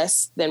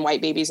less than white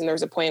babies. And there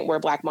was a point where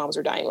Black moms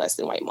were dying less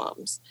than white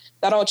moms.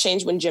 That all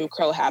changed when Jim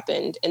Crow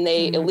happened and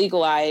they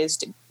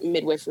illegalized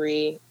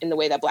midwifery in the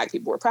way that Black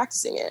people were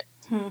practicing it.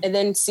 And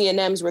then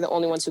CNMs were the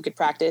only ones who could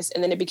practice.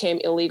 And then it became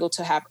illegal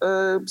to have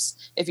herbs.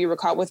 If you were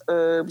caught with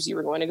herbs, you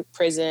were going to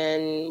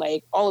prison.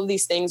 Like all of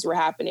these things were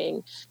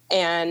happening.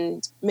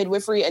 And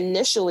midwifery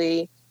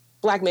initially,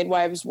 Black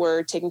midwives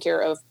were taking care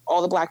of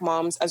all the Black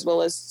moms as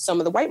well as some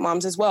of the white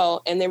moms as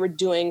well. And they were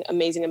doing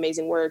amazing,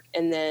 amazing work.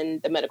 And then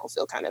the medical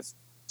field kind of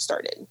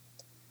started.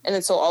 And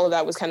then so all of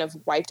that was kind of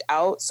wiped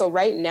out. So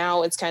right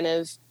now it's kind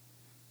of,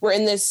 we're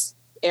in this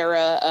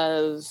era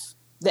of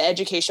the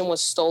education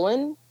was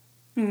stolen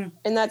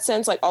in that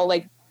sense. Like all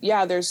like,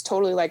 yeah, there's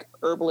totally like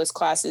herbalist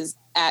classes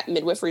at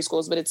midwifery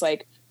schools, but it's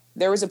like,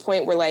 there was a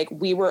point where like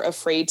we were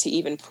afraid to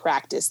even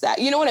practice that.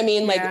 You know what I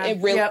mean? Like it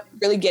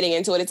really getting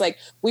into it. It's like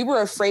we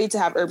were afraid to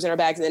have herbs in our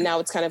bags. And then now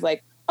it's kind of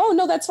like, oh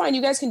no, that's fine.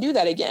 You guys can do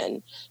that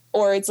again.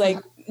 Or it's like,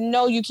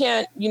 no, you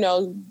can't,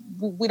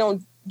 we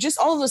don't, just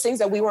all of those things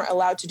that we weren't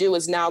allowed to do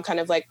is now kind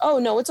of like, oh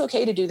no, it's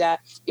okay to do that.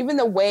 Even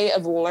the way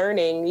of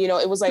learning,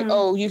 it was like,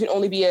 oh, you can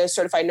only be a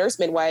certified nurse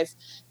midwife.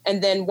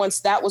 And then once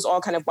that was all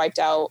kind of wiped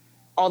out,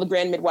 all the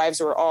grand midwives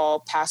were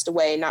all passed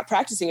away, not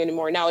practicing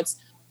anymore. Now it's,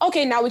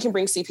 okay, now we can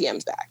bring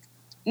CPMs back.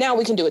 Now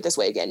we can do it this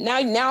way again.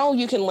 Now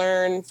you can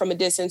learn from a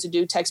distance to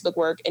do textbook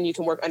work and you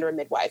can work under a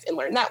midwife and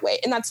learn that way.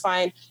 And that's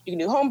fine. You can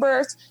do home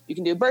birth, you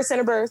can do birth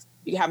center birth,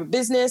 you can have a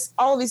business,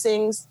 all of these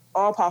things,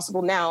 all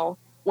possible now.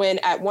 When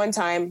at one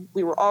time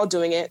we were all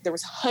doing it, there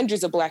was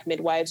hundreds of Black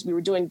midwives. We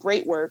were doing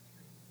great work.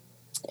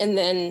 And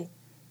then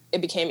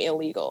it became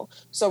illegal.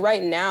 So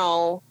right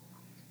now,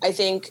 I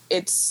think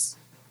it's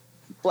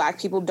Black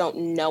people don't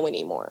know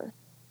anymore.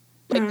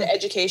 Like the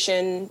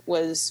education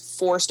was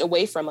forced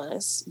away from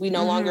us. We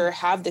no longer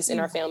have this in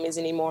our families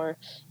anymore.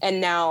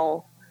 And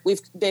now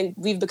we've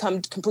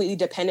become completely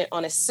dependent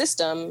on a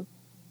system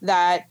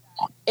that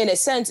in a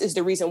sense is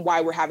the reason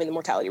why we're having the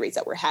mortality rates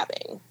that we're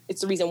having.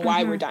 It's the reason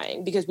why we're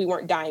dying, because we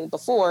weren't dying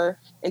before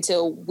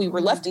until we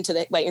were left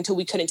until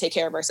we couldn't take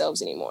care of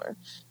ourselves anymore.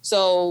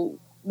 So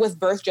with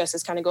birth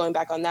justice, kind of going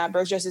back on that,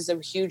 birth justice is a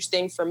huge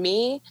thing for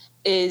me,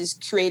 is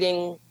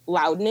creating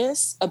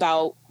loudness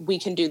about we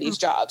can do these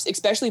jobs,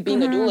 especially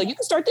being a doula. You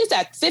can start this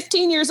at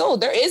 15 years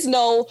old. There is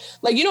no,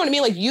 you know what I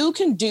mean? You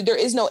can do, there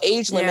is no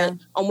age limit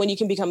on when you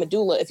can become a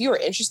doula. If you are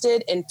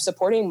interested in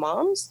supporting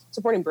moms,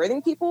 supporting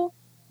birthing people,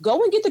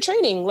 go and get the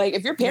training.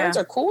 If your parents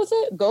are cool with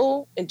it,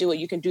 go and do it.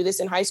 You can do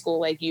this in high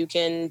school. You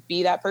can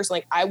be that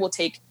person. I will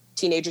take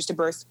teenagers to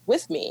birth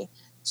with me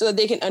so that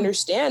they can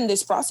understand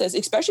this process,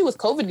 especially with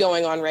COVID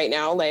going on right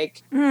now.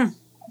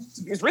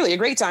 It's really a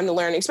great time to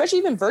learn, especially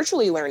even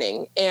virtually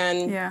learning.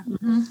 And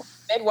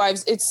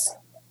midwives, it's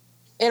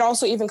it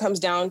also even comes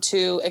down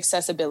to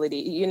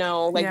accessibility, you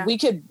know, like we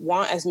could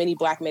want as many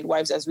Black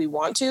midwives as we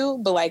want to,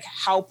 but like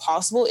how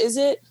possible is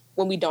it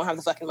when we don't have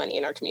the fucking money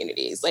in our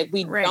communities? Like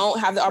we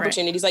don't have the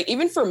opportunities. Like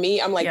even for me,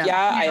 I'm like,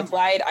 I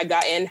applied, I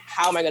got in.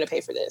 How am I going to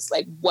pay for this?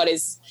 Like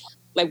what's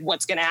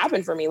going to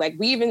happen for me? Like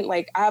we even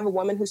like, I have a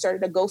woman who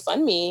started a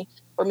GoFundMe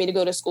for me to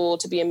go to school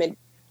to be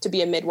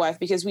a midwife,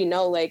 because we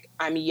know like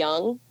I'm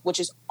young,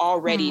 which is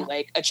already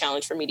like a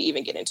challenge for me to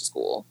even get into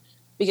school,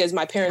 because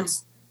my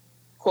parents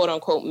quote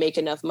unquote make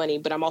enough money,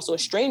 but I'm also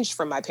estranged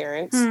from my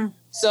parents.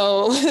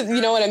 So,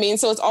 you know what I mean?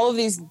 So it's all of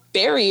these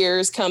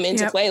barriers come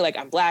into play. Like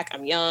I'm Black,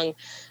 I'm young,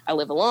 I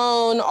live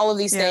alone, all of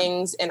these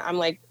things. And I'm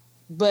like,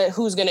 but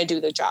who's going to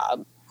do the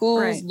job?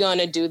 Who's going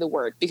to do the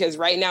work? Because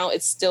right now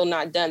it's still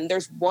not done.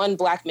 There's one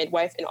Black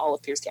midwife in all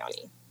of Pierce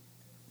County.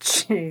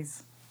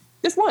 Jeez.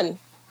 Just one.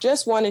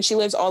 And she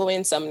lives all the way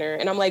in Sumner.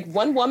 And I'm like,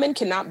 one woman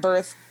cannot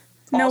birth.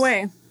 No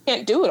way.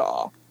 Can't do it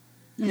all.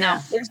 No.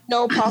 There's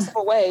no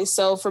possible way.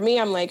 So for me,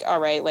 I'm like, all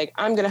right, like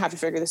I'm going to have to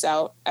figure this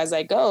out as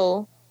I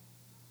go,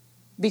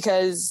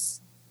 because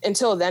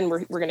until then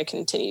we're going to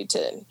continue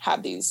to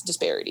have these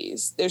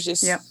disparities. There's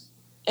just,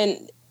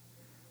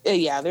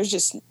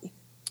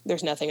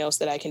 there's nothing else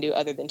that I can do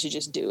other than to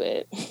just do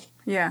it.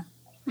 Yeah.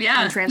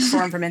 And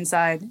transform from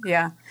inside.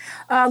 Yeah.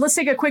 Let's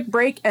take a quick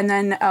break and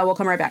then we'll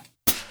come right back.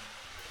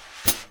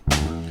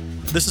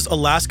 This is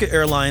Alaska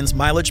Airlines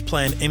Mileage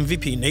Plan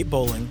MVP Nate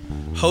Bowling,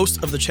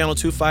 host of the Channel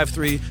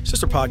 253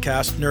 sister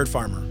podcast, Nerd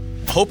Farmer.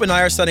 Hope and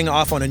I are setting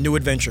off on a new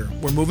adventure.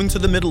 We're moving to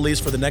the Middle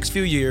East for the next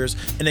few years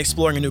and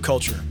exploring a new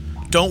culture.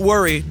 Don't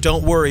worry,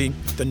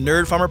 the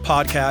Nerd Farmer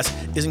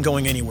podcast isn't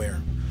going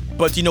anywhere.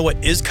 But do you know what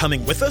is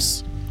coming with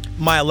us?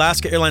 My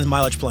Alaska Airlines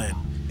Mileage Plan.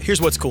 Here's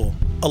what's cool.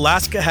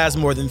 Alaska has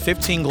more than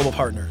 15 global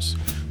partners,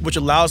 which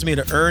allows me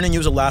to earn and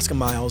use Alaska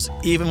miles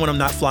even when I'm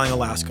not flying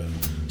Alaska.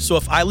 So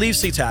if I leave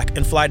SeaTac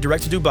and fly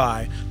direct to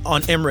Dubai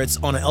on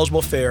Emirates on an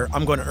eligible fare,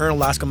 I'm going to earn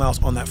Alaska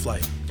miles on that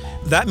flight.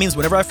 That means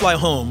whenever I fly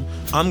home,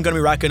 I'm going to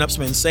be racking up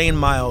some insane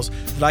miles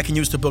that I can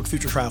use to book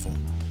future travel.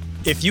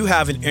 If you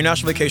have an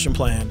international vacation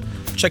plan,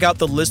 check out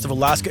the list of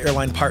Alaska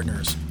Airline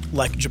partners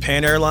like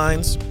Japan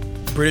Airlines,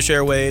 British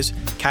Airways,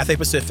 Cathay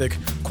Pacific,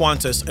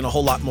 Qantas, and a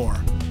whole lot more.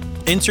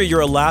 Enter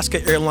your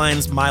Alaska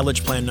Airlines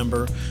mileage plan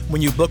number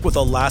when you book with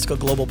Alaska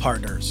Global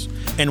Partners,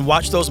 and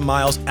watch those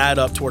miles add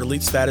up toward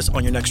elite status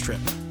on your next trip.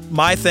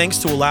 My thanks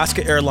to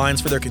Alaska Airlines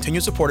for their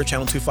continued support of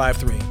Channel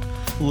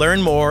 253.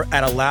 Learn more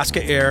at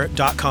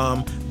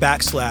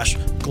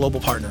alaskaair.com/global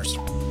partners.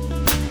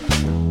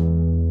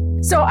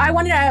 So I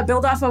wanted to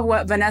build off of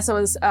what Vanessa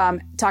was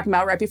talking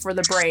about right before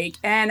the break.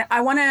 And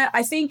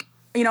I think,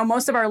 you know,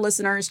 most of our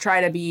listeners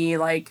try to be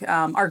like,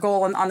 our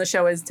goal on the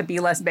show is to be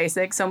less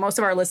basic. So most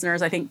of our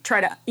listeners, I think,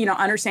 try to, you know,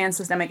 understand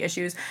systemic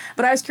issues.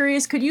 But I was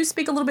curious, could you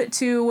speak a little bit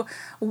to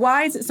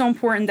why is it so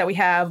important that we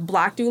have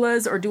Black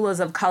doulas or doulas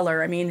of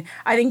color? I mean,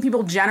 I think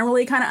people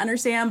generally kind of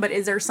understand, but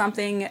is there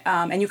something,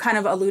 and you kind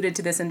of alluded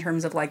to this in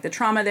terms of like the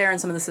trauma there and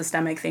some of the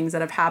systemic things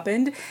that have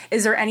happened.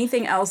 Is there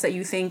anything else that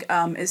you think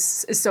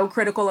is so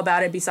critical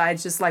about it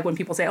besides just like when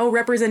people say, oh,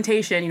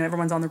 representation, you know,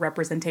 everyone's on the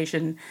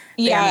representation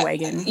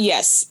bandwagon?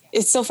 Yes.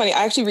 It's so funny.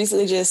 I actually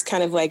recently just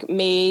kind of like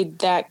made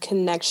that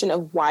connection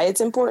of why it's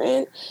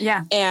important.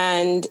 Yeah.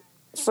 And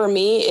for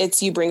me,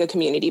 it's you bring a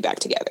community back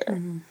together,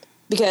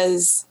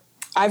 because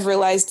I've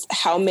realized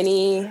how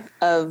many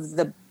of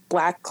the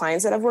Black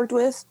clients that I've worked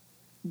with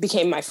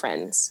became my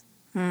friends.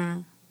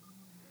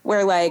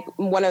 Where like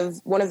one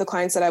of the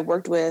clients that I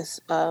worked with,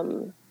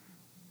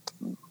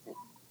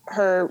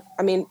 her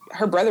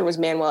brother was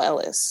Manuel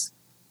Ellis.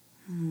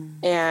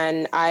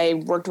 And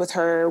I worked with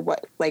her,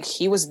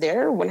 he was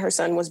there when her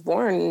son was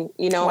born,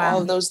 you know, all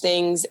of those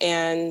things.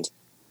 And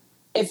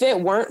if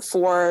it weren't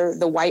for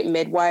the white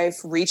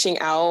midwife reaching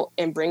out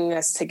and bringing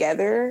us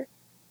together,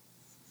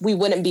 we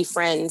wouldn't be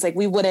friends. Like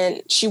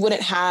she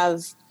wouldn't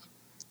have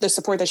the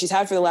support that she's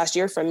had for the last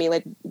year from me.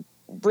 Like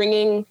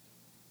bringing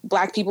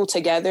Black people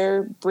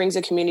together brings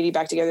a community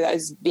back together that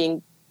is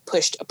being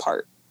pushed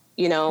apart,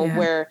 you know,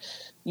 where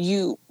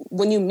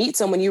when you meet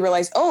someone, you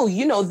realize, oh,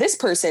 you know this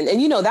person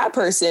and you know that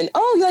person.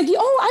 Oh, you're like,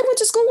 oh, I went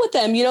to school with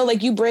them. You know,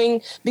 like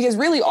because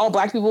really all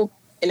Black people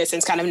in a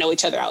sense kind of know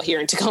each other out here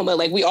in Tacoma.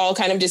 Like we all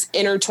kind of just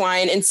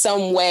intertwine in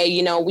some way,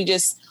 you know, we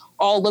just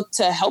all look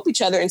to help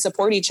each other and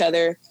support each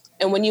other.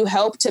 And when you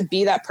help to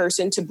be that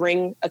person to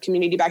bring a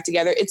community back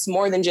together, it's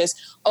more than just,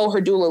 oh,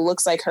 her doula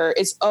looks like her.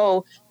 It's,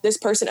 oh, this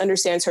person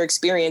understands her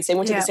experience. They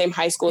went to the same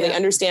high school. They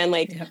understand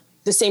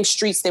the same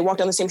streets. They walked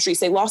down the same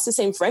streets. They lost the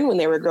same friend when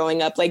they were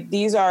growing up. Like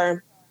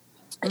you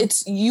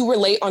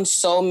relate on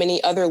so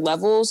many other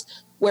levels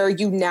where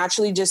you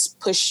naturally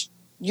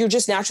you're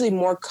just naturally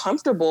more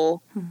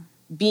comfortable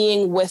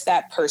being with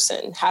that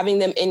person, having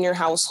them in your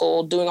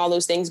household, doing all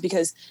those things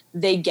because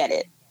they get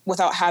it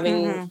without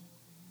having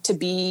to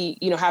be,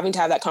 you know, having to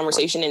have that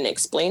conversation and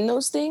explain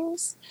those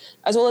things,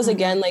 as well as,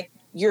 again, like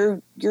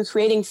you're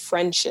creating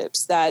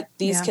friendships that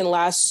these can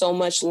last so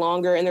much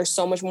longer, and there's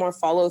so much more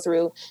follow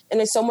through,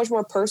 and it's so much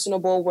more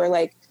personable where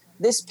like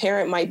this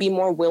parent might be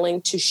more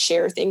willing to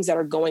share things that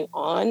are going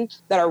on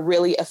that are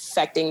really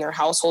affecting their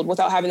household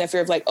without having that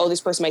fear of like, oh,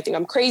 this person might think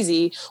I'm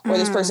crazy, or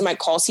this person might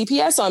call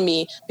CPS on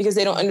me because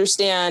they don't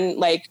understand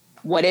like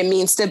what it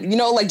means to, you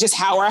know, like just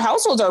how our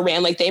households are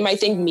ran. Like they might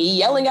think me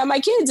yelling at my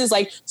kids is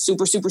like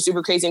super, super,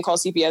 super crazy and call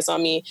CPS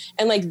on me.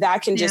 And like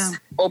that can just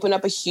open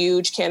up a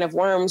huge can of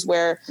worms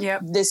where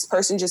this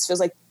person just feels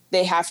like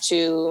they have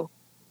to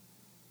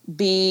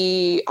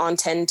be on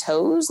 10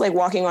 toes, like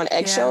walking on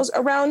eggshells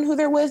around who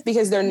they're with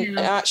because they're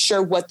not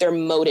sure what their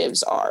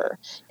motives are.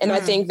 And I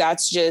think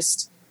that's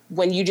just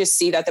when you just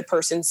see that the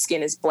person's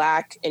skin is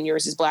black and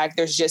yours is black,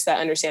 there's just that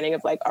understanding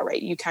of like, all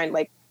right, you kind of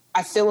like,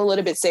 I feel a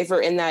little bit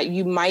safer in that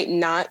you might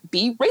not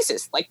be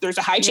racist. Like there's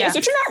a high chance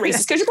that you're not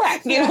racist because you're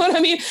black. You know what I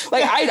mean?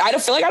 Like I don't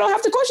feel like I don't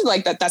have to question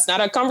like that. That's not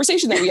a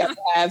conversation that we have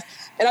to have.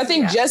 And I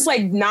think just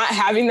like not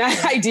having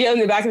that idea in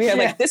the back of your head,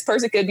 like this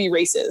person could be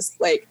racist.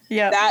 Like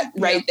that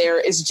right there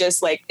is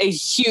just like a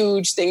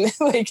huge thing.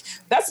 Like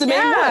that's the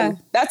main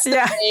one. That's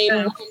the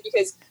main one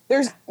because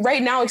there's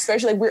right now,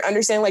 especially like we're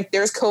understanding like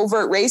there's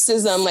covert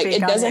racism. Like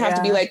it doesn't have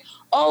to be like,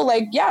 oh,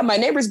 like, yeah, my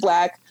neighbor's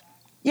black.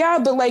 Yeah,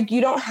 but like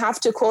you don't have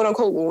to quote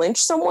unquote lynch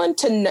someone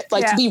to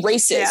like to be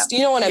racist. Yeah. You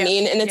know what I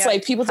mean? And it's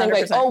like people think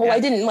like, oh, well,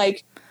 I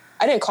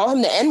didn't call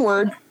him the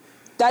N-word.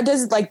 That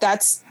doesn't like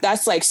that's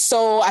like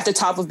so at the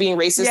top of being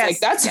racist.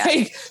 Like that's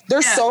like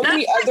there's so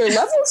many other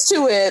levels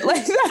to it.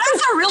 Like that's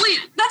a really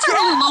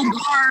low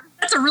bar.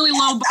 That's a really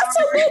low bar. That's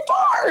a low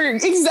bar.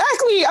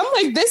 Exactly. I'm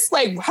like this.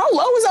 Like how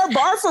low is our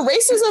bar for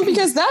racism?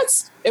 Because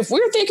that's if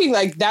we're thinking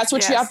like that's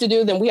what you have to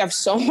do, then we have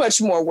so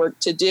much more work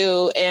to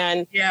do.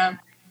 And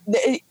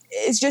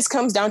it just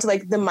comes down to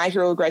like the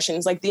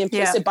microaggressions, like the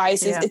implicit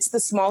biases. It's the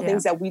small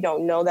things that we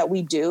don't know that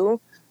we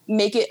do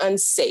make it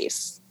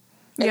unsafe.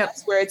 And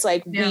that's where it's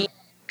like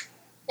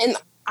and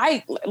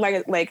I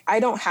like I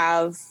don't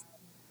have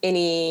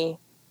any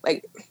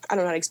like I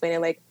don't know how to explain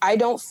it. Like I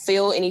don't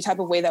feel any type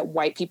of way that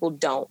white people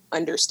don't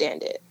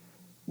understand it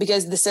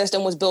because the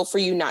system was built for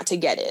you not to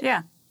get it.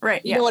 Yeah.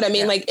 Right. You know what I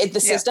mean? Like the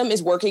system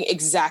is working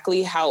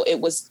exactly how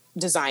it was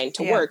designed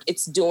to work.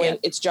 It's doing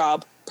its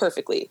job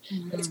perfectly.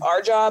 Mm-hmm. It's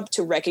our job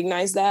to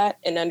recognize that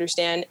and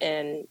understand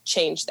and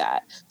change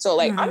that. So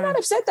like, I'm not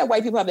upset that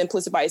white people have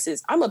implicit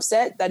biases. I'm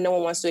upset that no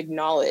one wants to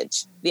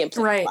acknowledge the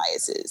implicit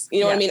biases.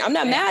 You know what I mean? I'm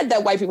not mad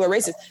that white people are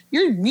racist.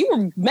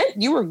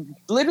 You were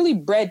literally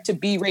bred to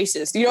be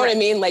racist. You know what I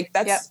mean? Like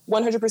that's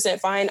 100%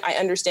 fine. I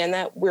understand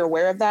that. We're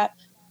aware of that,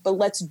 but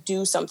let's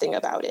do something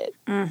about it.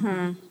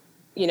 Mm-hmm.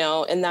 You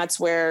know, and that's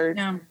where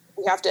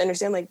we have to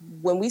understand, like,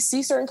 when we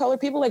see certain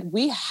colored people, like,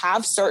 we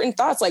have certain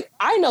thoughts. Like,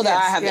 I know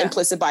that I have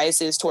implicit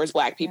biases towards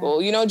Black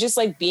people, you know, just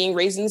like being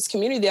raised in this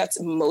community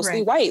that's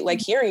mostly white, like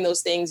hearing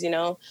those things, you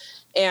know,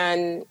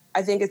 and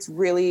I think it's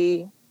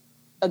really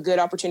a good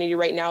opportunity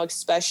right now,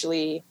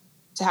 especially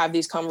to have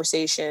these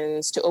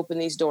conversations, to open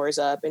these doors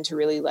up and to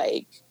really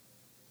like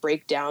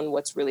break down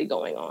what's really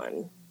going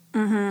on.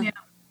 Mm-hmm. Yeah,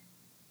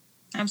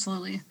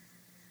 absolutely.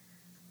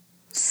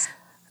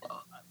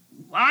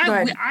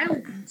 I'm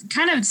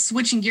kind of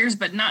switching gears,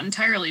 but not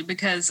entirely,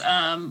 because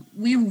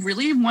we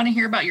really want to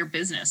hear about your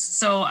business.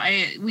 So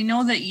we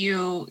know that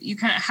you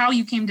kind of how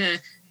you came to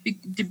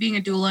being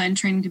a doula and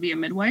training to be a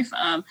midwife,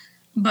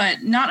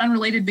 but not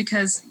unrelated,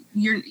 because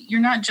you're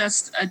not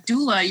just a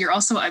doula, you're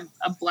also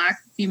a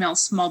Black female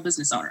small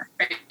business owner,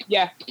 right?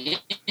 Yeah,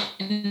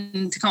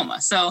 in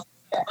Tacoma. So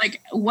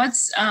like,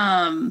 what's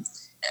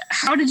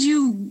how did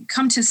you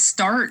come to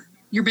start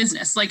your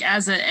business, like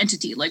as an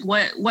entity? Like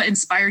what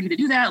inspired you to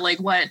do that? Like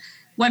what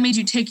made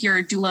you take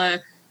your doulaing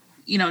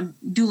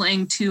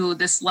to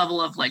this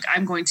level of like,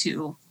 I'm going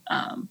to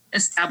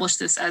establish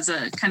this as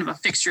a kind of a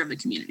fixture of the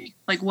community?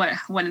 Like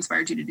what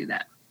inspired you to do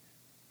that?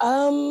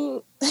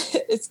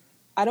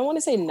 I don't want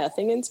to say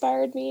nothing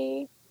inspired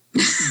me,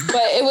 but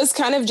it was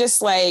kind of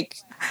just like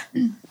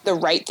the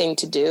right thing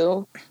to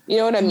do. You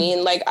know what I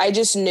mean? Like, I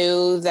just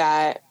knew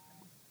that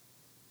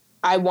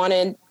I've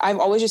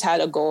always just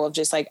had a goal of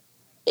just like,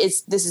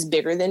 this is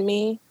bigger than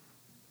me,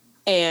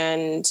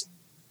 and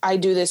I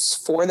do this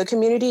for the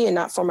community and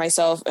not for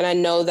myself. And I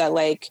know that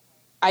like,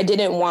 I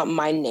didn't want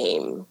my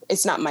name.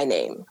 It's not my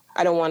name.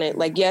 I don't want it.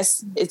 Like,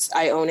 yes,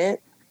 I own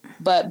it,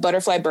 but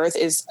Butterfly Birth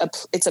is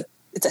it's a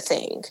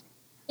thing.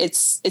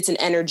 It's an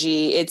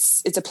energy.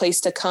 It's a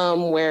place to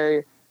come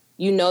where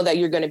you know that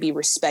you're going to be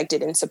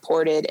respected and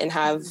supported and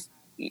have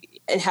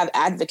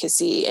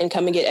advocacy and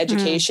come and get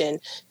education.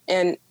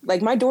 And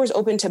like, my door is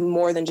open to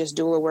more than just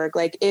doula work.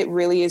 Like, it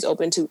really is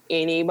open to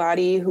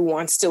anybody who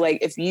wants to, like,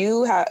 if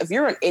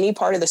you're on any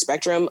part of the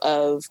spectrum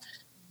of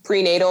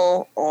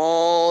prenatal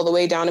all the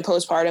way down to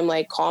postpartum,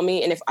 like, call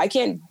me. And if I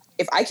can't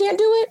do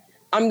it,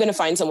 I'm going to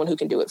find someone who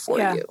can do it for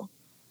you.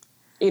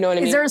 You know what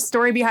I mean? Is there a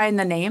story behind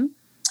the name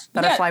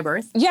Butterfly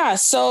Birth? Yeah.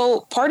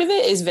 So part of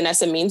it is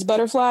Vanessa means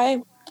butterfly.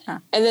 Huh.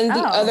 And then the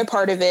other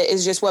part of it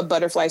is just what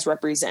butterflies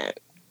represent.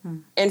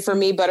 And for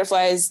me,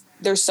 butterflies,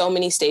 there's so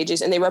many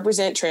stages, and they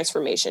represent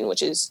transformation,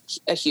 which is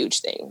a huge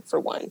thing, for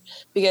one,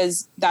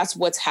 because that's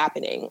what's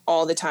happening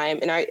all the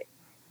time. And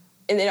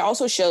it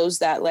also shows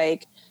that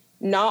like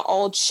not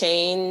all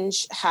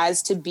change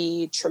has to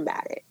be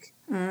traumatic.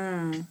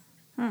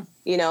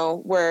 You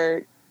know,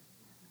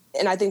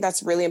 and I think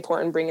that's really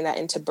important, bringing that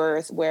into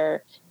birth,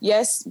 where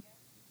yes,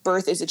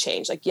 birth is a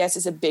change. Like, yes,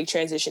 it's a big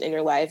transition in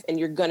your life and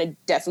you're going to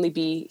definitely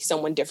be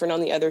someone different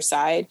on the other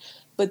side.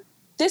 But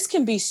this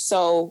can be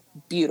so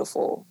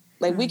beautiful.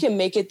 Like we can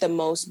make it the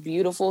most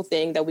beautiful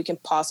thing that we can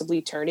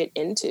possibly turn it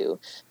into,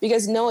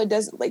 because no, it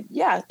doesn't. Like,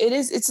 yeah, it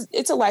is.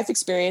 It's a life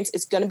experience.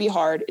 It's going to be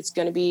hard. It's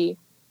going to be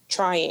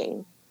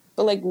trying,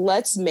 but like,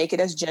 let's make it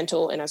as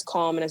gentle and as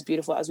calm and as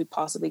beautiful as we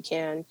possibly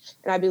can.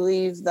 And I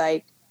believe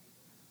like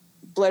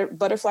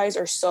butterflies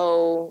are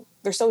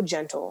they're so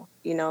gentle,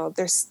 you know,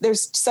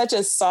 there's such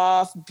a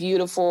soft,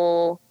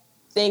 beautiful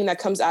thing that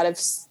comes out of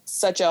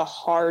such a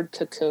hard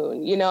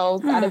cocoon, you know,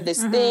 out of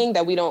this thing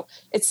that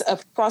it's a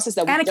process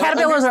that we don't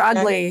caterpillars understand.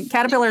 are ugly.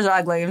 Caterpillars are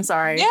ugly. I'm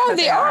sorry. Yeah,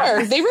 they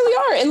are. They really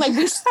are. And like,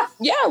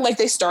 like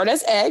they start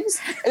as eggs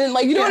and then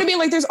like, you know what I mean?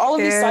 Like there's all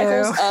of these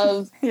cycles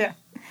of,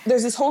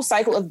 there's this whole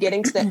cycle of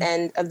getting to the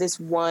end of this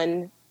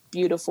one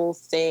beautiful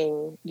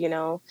thing, you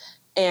know?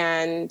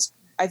 And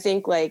I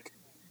think like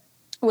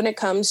when it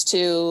comes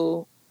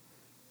to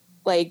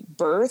like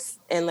birth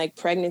and like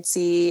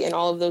pregnancy and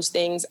all of those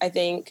things, I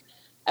think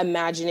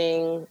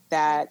imagining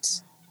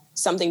that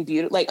something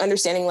beautiful, like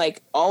understanding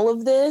like all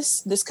of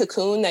this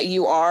cocoon that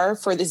you are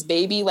for this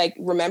baby, like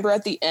remember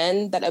at the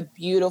end that a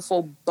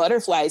beautiful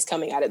butterfly is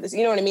coming out of this,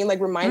 you know what I mean? Like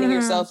reminding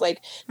yourself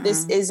like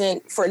this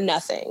isn't for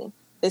nothing.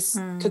 This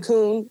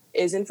cocoon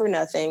isn't for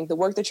nothing. The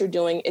work that you're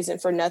doing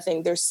isn't for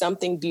nothing. There's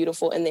something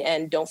beautiful in the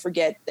end. Don't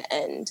forget the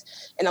end.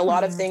 And a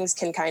lot of things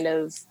can kind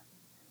of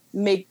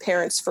make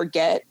parents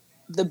forget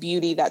the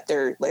beauty that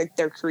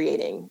they're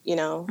creating, you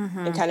know,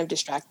 and kind of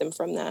distract them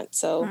from that.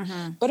 So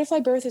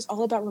butterfly birth is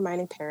all about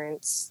reminding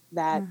parents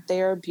that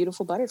they are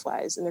beautiful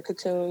butterflies and they're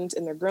cocoons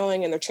and they're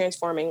growing and they're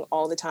transforming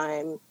all the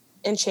time.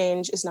 And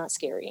change is not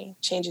scary.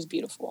 Change is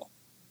beautiful.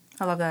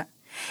 I love that.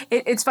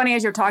 It's funny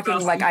as you're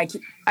talking, like I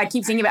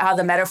keep thinking about how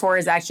the metaphor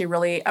is actually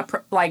really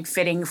like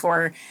fitting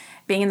for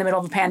being in the middle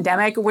of a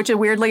pandemic, which is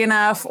weirdly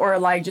enough, or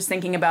like just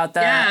thinking about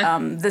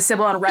the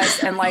civil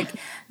unrest and like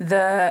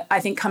I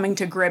think coming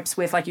to grips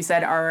with, like you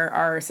said,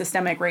 our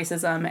systemic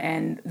racism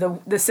and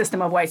the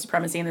system of white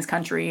supremacy in this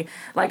country,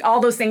 like all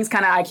those things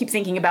kind of, I keep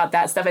thinking about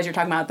that stuff as you're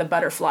talking about the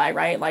butterfly,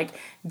 right? Like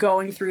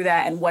going through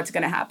that and what's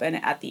going to happen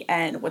at the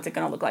end, what's it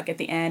going to look like at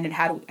the end, and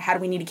how do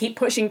we need to keep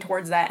pushing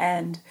towards that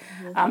end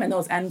and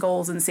those end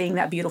goals and seeing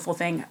that beautiful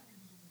thing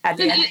at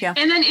the end. Yeah.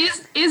 And then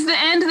is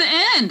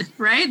the end,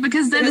 right?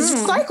 Because then it's a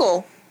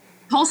cycle.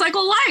 Whole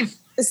cycle of life.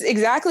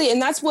 Exactly.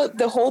 And that's what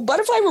the whole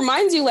butterfly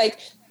reminds you, like,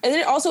 and then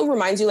it also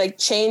reminds you like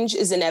change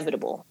is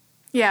inevitable.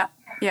 Yeah.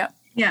 Yeah.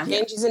 Yeah.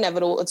 Change is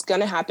inevitable. It's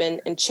going to happen,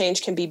 and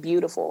change can be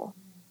beautiful.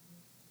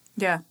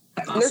 Yeah.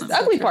 And there's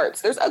ugly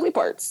parts. There's ugly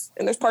parts.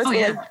 And there's parts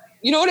where like,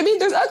 you know what I mean?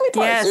 There's ugly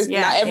parts. Yes,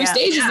 not every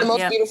stage is the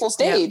most beautiful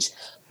stage,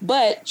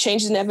 but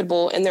change is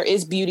inevitable and there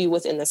is beauty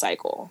within the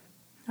cycle.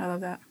 I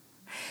love that.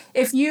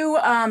 If you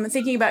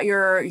thinking about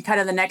your kind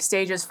of the next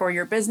stages for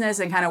your business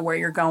and kind of where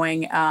you're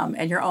going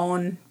and your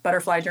own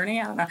butterfly journey,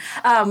 I don't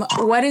know,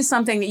 what is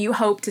something that you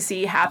hope to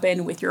see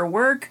happen with your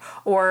work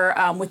or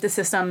with the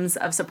systems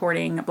of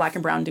supporting Black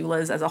and brown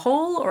doulas as a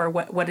whole, or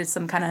what is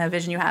some kind of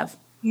vision you have?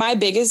 My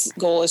biggest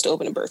goal is to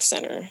open a birth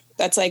center.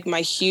 That's like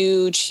my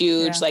huge,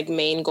 like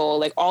main goal.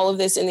 Like all of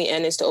this in the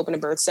end is to open a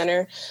birth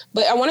center.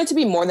 But I want it to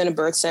be more than a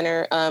birth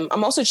center.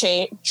 I'm also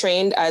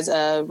trained as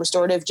a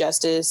restorative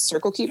justice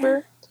circle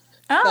keeper.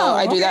 Oh, so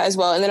I do that as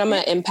well. And then I'm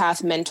an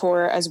empath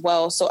mentor as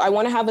well. So I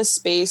want to have a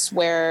space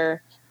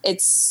where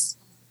it's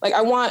like,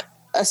 I want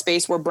a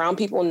space where brown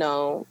people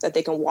know that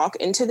they can walk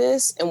into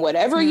this and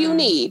whatever you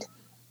need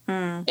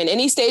in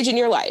any stage in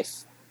your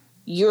life,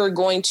 you're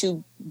going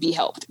to be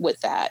helped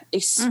with that,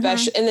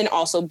 especially, and then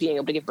also being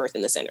able to give birth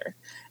in the center,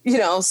 you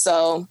know,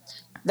 so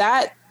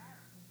that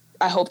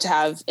I hope to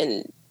have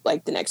in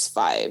like the next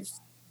 10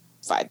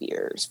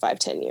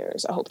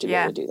 years, I hope to be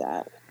able to do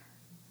that.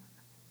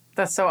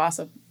 That's so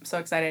awesome. I'm so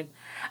excited.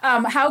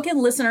 How can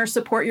listeners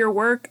support your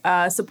work,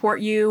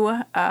 support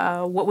you?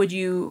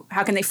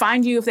 How can they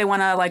find you if they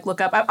want to like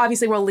look up?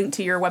 Obviously, we'll link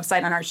to your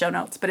website on our show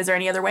notes, but is there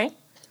any other way?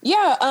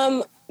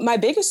 Yeah. My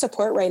biggest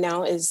support right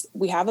now is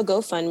we have a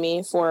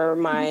GoFundMe for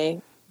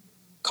my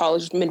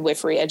college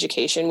midwifery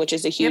education, which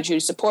is a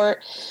huge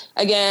support.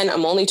 Again,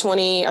 I'm only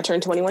 20. I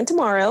turn 21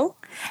 tomorrow.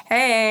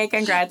 Hey,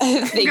 congrats.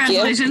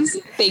 Congratulations.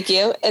 Thank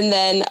you. And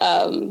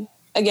then,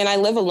 again, I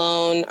live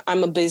alone.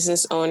 I'm a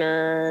business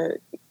owner.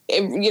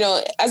 You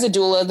know, as a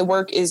doula, the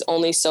work is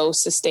only so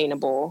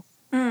sustainable.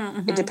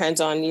 It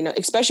depends on, you know,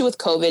 especially with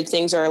COVID,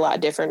 things are a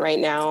lot different right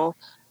now.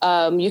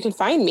 You can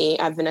find me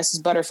at Vanessa's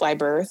Butterfly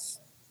Birth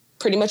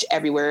pretty much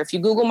everywhere. If you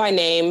Google my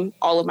name,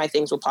 all of my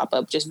things will pop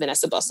up, just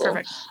Vanessa Bustle.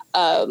 Perfect.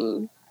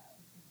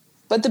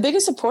 But the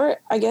biggest support,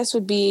 I guess,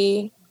 would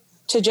be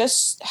to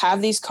just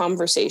have these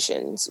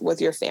conversations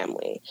with your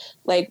family.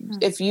 Like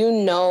if you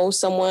know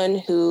someone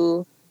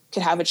who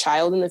could have a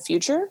child in the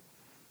future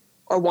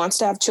or wants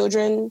to have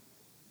children,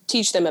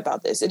 teach them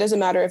about this. It doesn't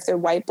matter if they're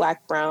white,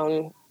 Black,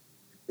 brown,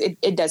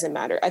 it doesn't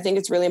matter. I think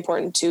it's really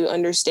important to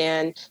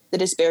understand the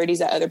disparities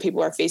that other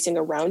people are facing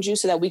around you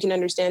so that we can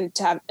understand,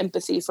 to have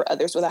empathy for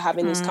others without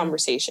having these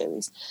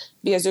conversations.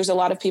 Because there's a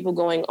lot of people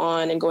going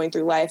on and going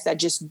through life that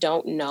just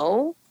don't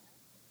know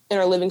and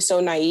are living so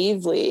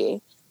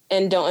naively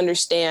and don't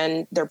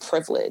understand their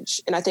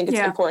privilege. And I think it's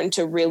important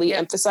to really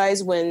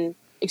emphasize when,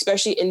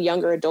 especially in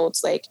younger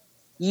adults, like,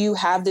 you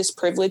have this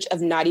privilege of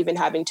not even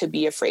having to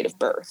be afraid of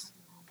birth.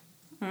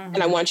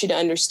 And I want you to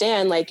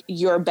understand, like,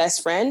 your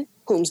best friend,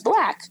 whom's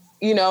Black,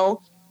 you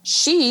know,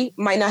 she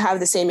might not have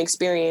the same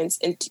experience.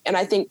 And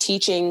I think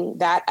teaching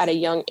that at a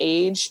young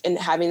age and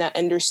having that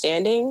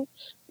understanding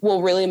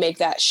will really make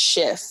that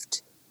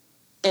shift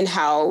in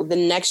how the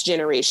next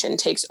generation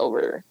takes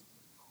over.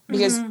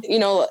 Because, you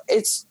know,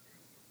 it's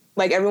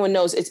like everyone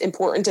knows, it's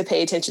important to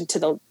pay attention to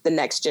the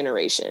next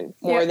generation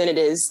more than it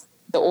is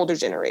the older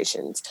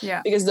generations,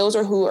 because those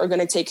are who are going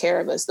to take care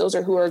of us. Those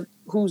are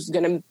who's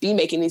going to be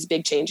making these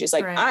big changes.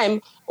 Like,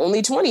 I'm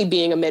only 20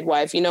 being a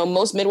midwife. You know,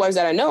 most midwives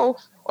that I know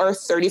are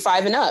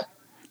 35 and up.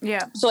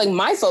 Yeah. So like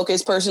my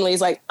focus personally is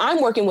like, I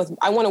want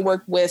to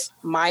work with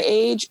my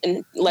age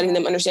and letting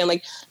them understand,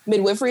 like,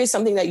 midwifery is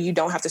something that you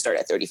don't have to start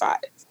at 35.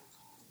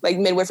 Like,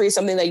 midwifery is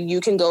something that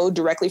you can go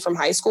directly from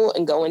high school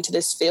and go into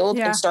this field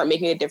and start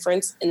making a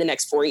difference in the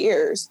next 4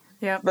 years.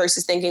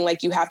 Versus thinking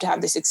like you have to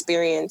have this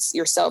experience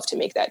yourself to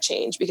make that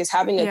change, because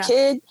having a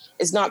kid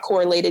is not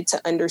correlated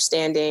to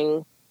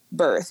understanding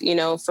birth. You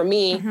know, for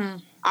me,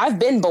 I've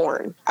been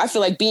born. I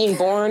feel like being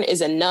born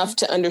is enough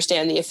to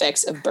understand the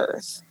effects of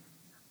birth.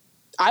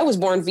 I was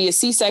born via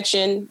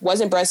C-section,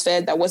 wasn't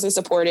breastfed, that wasn't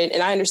supported.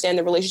 And I understand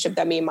the relationship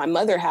that me and my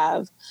mother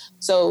have.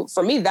 So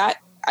for me,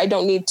 that I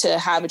don't need to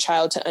have a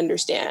child to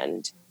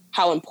understand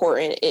how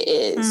important it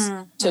is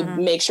to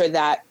make sure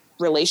that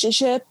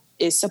relationship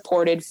is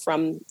supported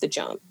from the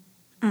jump.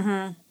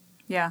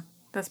 Yeah,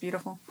 that's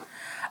beautiful.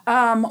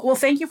 Well,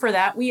 thank you for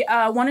that. We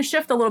want to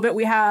shift a little bit.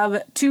 We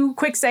have 2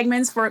 quick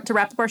segments to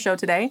wrap up our show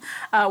today.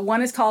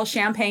 One is called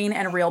Champagne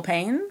and Real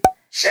Pain.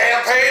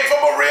 Champagne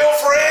for my real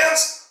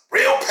friends,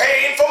 real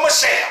pain for my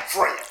sham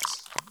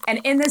friends. And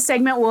in this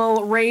segment,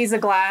 we'll raise a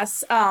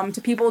glass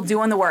to people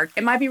doing the work.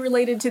 It might be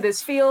related to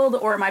this field,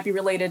 or it might be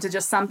related to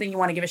just something you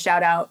want to give a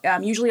shout out.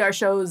 Usually our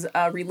shows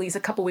release a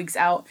couple weeks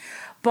out.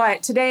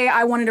 But today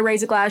I wanted to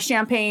raise a glass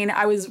champagne.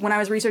 When I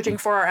was researching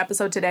for our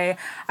episode today,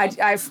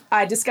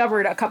 I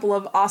discovered a couple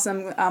of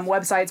awesome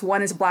websites.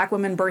 One is Black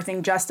Women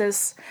Birthing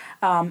Justice.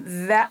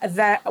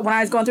 That when I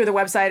was going through the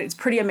website, it's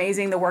pretty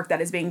amazing the work that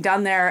is being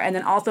done there. And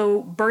then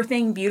also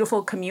Birthing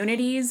Beautiful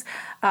Communities.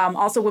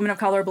 Also women of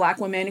color, Black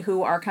women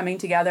who are coming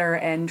together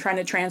and trying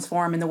to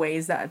transform in the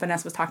ways that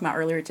Vanessa was talking about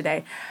earlier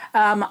today.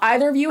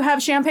 Either of you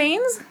have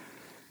champagnes?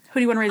 Who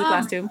do you want to raise a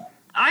glass to?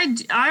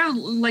 I would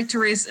like to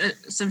raise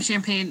some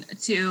champagne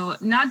to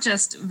not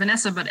just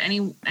Vanessa, but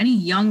any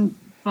young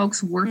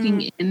folks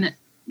working in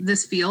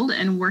this field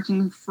and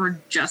working for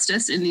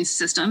justice in these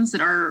systems that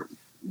are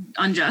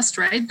unjust,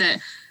 right?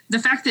 The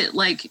fact that,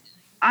 like,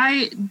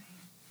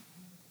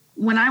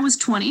 when I was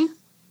 20,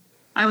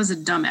 I was a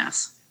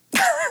dumbass.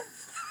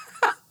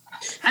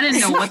 I didn't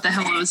know what the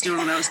hell I was doing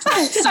when I was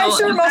 20. So I'm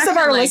sure most of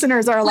our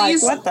listeners are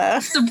like, what the?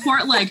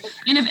 Support, like,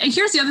 and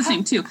here's the other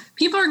thing too.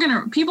 People are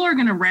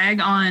gonna rag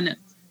on,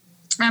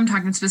 I'm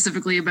talking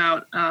specifically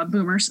about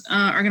boomers,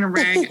 are gonna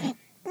rag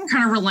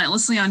kind of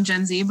relentlessly on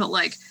Gen Z, but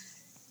like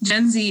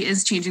Gen Z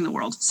is changing the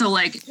world. So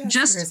like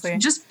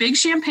just big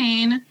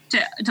champagne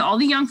to all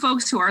the young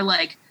folks who are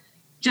like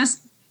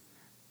just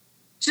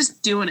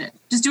doing it.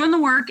 Just doing the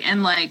work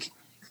and like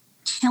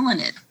killing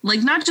it.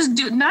 Like not just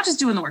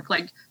doing the work,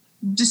 like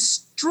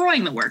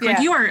destroying the work. Like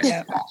you are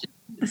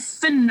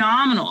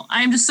phenomenal.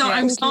 I'm so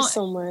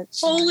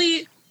much.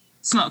 Holy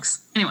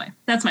smokes. Anyway,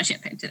 that's my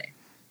champagne today.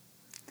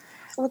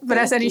 Well,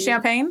 Vanessa, any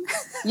champagne?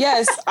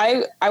 Yes,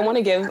 I want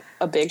to give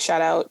a big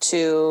shout out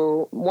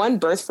to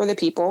Birth for the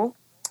People.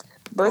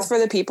 Birth for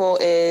the People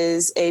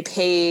is a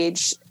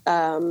page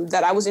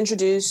that I was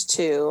introduced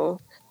to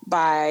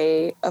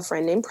by a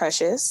friend named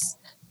Precious.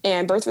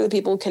 And Birth for the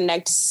People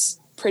connects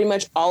pretty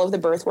much all of the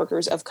birth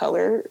workers of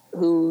color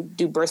who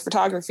do birth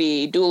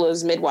photography,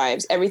 doulas,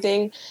 midwives,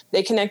 everything.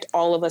 They connect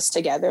all of us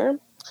together.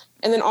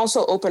 And then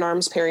also Open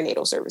Arms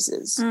Perinatal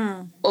Services.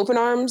 Open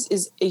Arms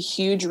is a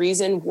huge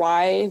reason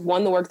why,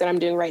 one, the work that I'm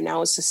doing right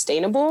now is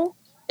sustainable,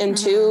 and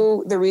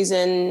two, the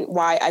reason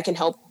why I can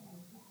help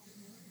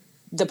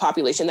the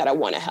population that I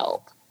want to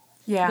help.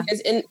 Yeah. Because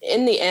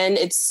in the end,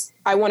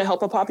 I want to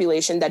help a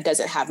population that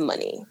doesn't have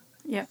money.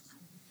 Yep.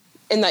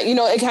 And that,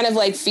 it kind of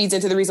like feeds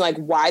into the reason like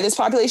why this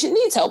population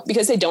needs help,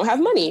 because they don't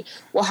have money.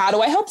 Well, how do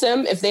I help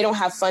them if they don't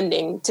have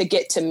funding to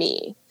get to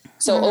me?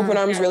 So Open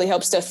Arms really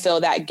helps to fill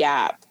that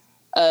gap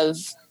of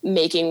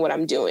making what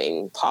I'm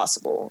doing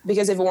possible.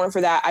 Because if it weren't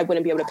for that, I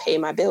wouldn't be able to pay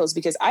my bills,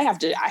 because I have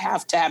to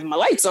have my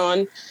lights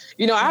on,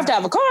 I have to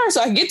have a car so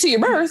I can get to your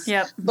birth.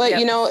 Yep. But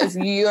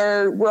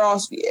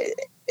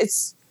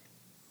if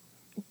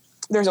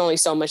there's only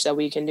so much that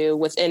we can do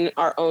within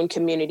our own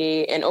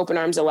community, and Open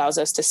Arms allows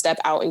us to step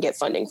out and get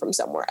funding from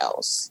somewhere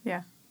else.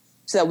 Yeah.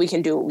 So that we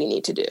can do what we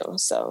need to do.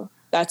 So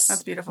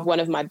that's beautiful.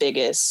 One of my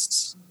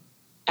biggest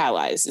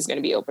allies is going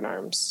to be open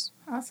arms.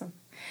 Awesome.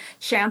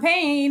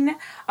 Champagne.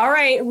 All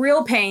right,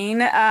 real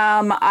pain.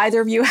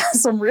 Either of you have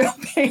some real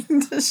pain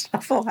to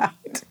shuffle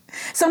out.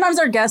 Sometimes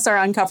our guests are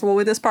uncomfortable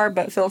with this part,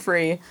 but feel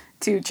free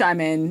to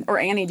chime in. Or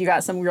Annie, do you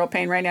got some real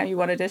pain right now you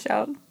want to dish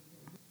out?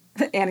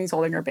 Annie's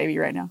holding her baby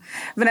right now.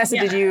 Vanessa,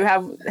 did you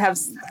have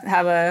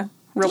a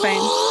real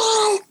pain?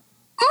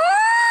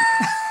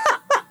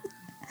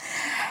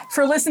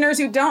 For listeners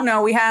who don't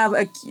know, we have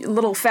a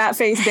little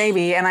fat-faced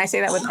baby, and I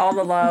say that with all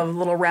the love,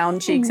 little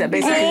round cheeks that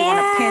basically want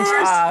to pinch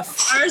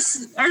off.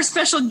 Our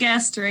special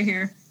guest right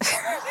here.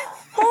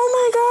 Oh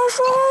my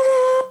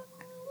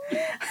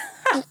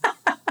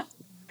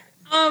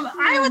gosh!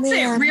 I would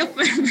say real.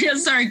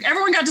 Sorry,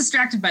 everyone got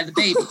distracted by the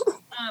baby.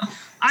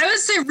 I would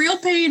say real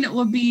pain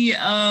would be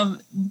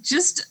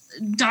just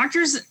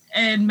doctors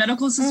and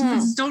medical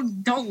assistants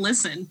don't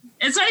listen.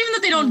 It's not even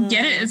that they don't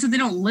get it; it's that they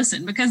don't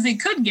listen because they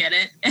could get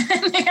it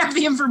and they have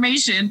the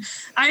information.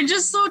 I'm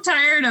just so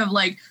tired of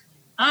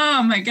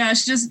oh my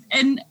gosh,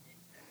 and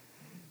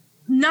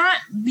not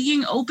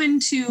being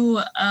open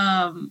to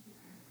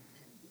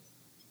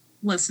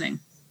listening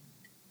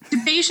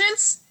to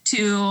patients,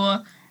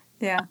 to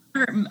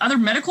other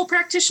medical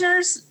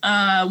practitioners.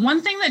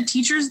 One thing that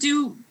teachers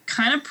do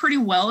kind of pretty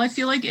well, I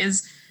feel like,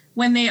 is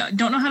when they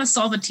don't know how to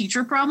solve a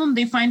teacher problem,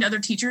 they find other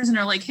teachers and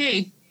are like,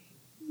 hey,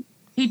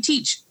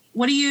 teach,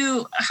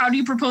 how do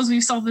you propose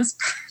we solve this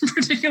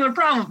particular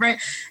problem, right?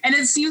 And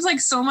it seems like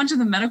so much of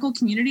the medical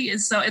community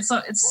is it's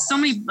so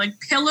many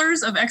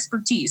pillars of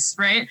expertise,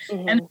 right?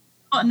 Mm-hmm. And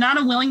not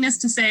a willingness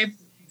to say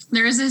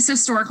there is this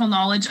historical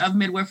knowledge of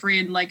midwifery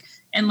and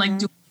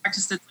dual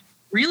practice that's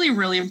really,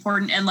 really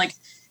important, and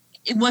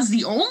it was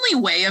the only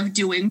way of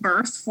doing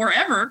birth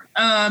forever.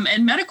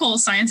 And medical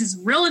science is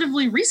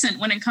relatively recent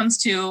when it comes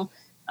to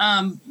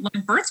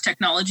birth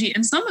technology,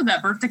 and some of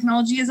that birth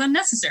technology is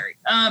unnecessary.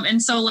 And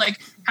so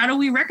how do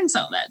we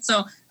reconcile that?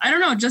 So I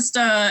don't know, just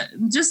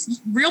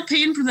real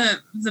pain for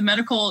the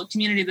medical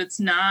community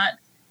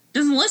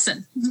doesn't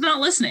listen. It's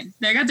not listening.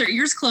 They got their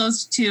ears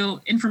closed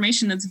to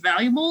information that's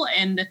valuable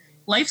and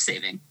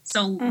life-saving.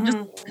 So just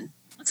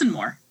listen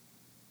more.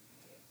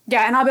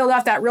 Yeah, and I'll build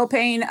off that real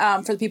pain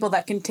for the people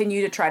that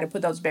continue to try to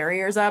put those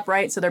barriers up,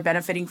 right? So they're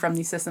benefiting from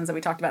these systems that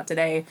we talked about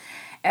today,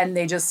 and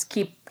they just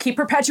keep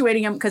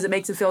perpetuating them because it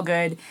makes it feel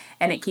good,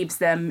 and it keeps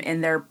them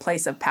in their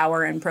place of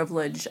power and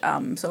privilege.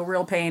 So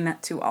real pain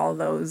to all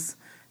those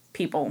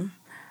people.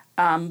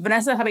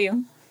 Vanessa, how about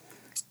you?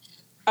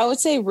 I would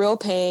say real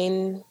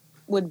pain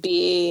would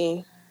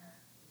be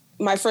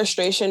my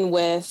frustration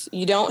with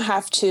you don't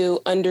have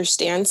to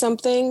understand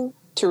something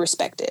to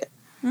respect it.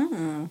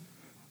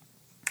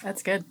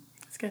 That's good.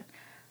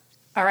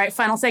 All right,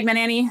 final segment,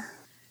 Annie.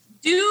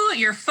 Do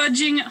your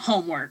fudging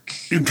homework.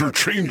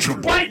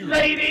 Interchangeable. White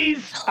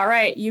ladies! All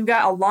right, you've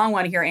got a long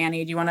one here,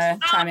 Annie. Do you want to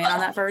chime in on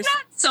that first?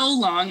 Not so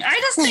long. I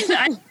just think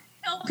that I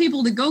tell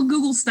people to go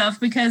Google stuff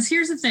because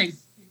here's the thing.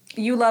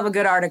 You love a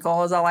good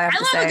article, is all I have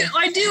to say.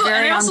 I do.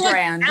 Very and I also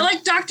brand. I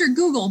like Dr.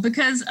 Google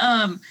because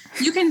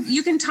you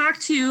can talk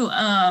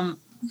to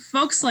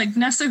folks like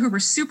Vanessa who were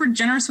super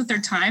generous with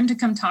their time to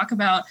come talk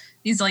about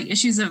these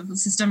issues of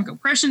systemic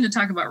oppression, to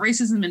talk about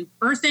racism and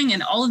birthing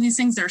and all of these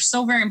things that are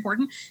so very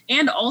important,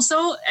 and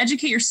also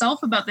educate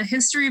yourself about the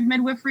history of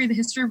midwifery, the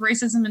history of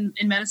racism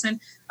in medicine,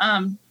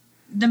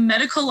 the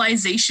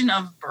medicalization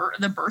of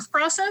the birth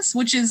process,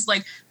 which is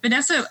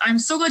Vanessa, I'm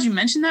so glad you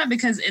mentioned that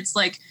because it's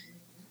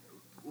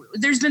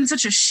there's been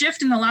such a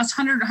shift in the last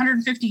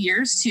 150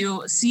 years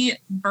to see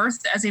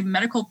birth as a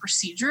medical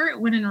procedure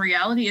when in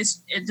reality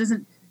it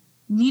doesn't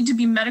need to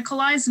be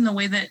medicalized in the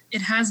way that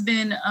it has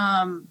been,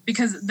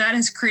 because that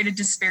has created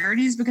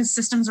disparities because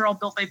systems are all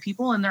built by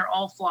people and they're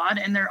all flawed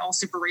and they're all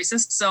super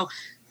racist. So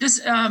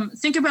just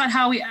think about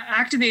how we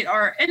activate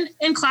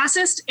and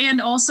classist and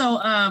also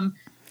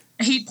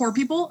hate poor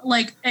people,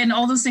 and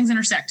all those things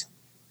intersect,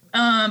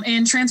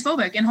 and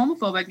transphobic and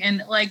homophobic.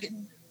 And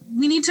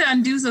we need to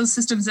undo those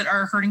systems that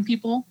are hurting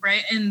people,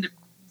 right? And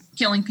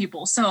killing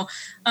people. So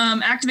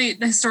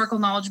activate the historical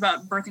knowledge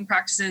about birthing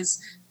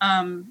practices,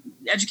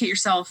 educate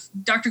yourself.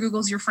 Dr.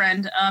 Google's your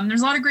friend.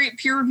 There's a lot of great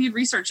peer-reviewed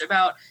research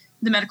about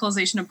the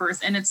medicalization of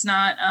birth, and it's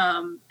not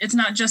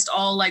just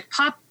all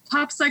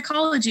pop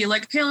psychology.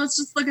 Okay, let's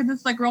just look at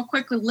this real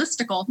quickly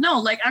listicle.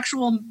 No,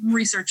 actual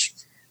research.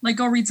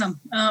 Go read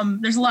some.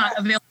 There's a lot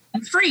available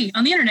free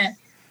on the internet.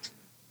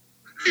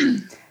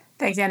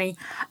 Thanks, Annie.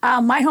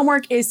 My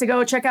homework is to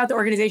go check out the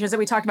organizations that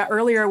we talked about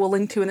earlier. We'll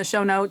link to in the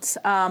show notes,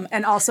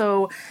 and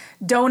also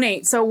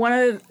donate. So one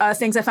of the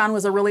things I found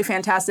was a really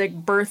fantastic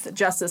Birth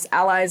Justice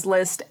Allies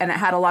list, and it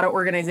had a lot of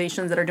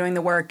organizations that are doing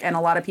the work, and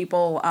a lot of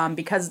people,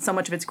 because so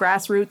much of it's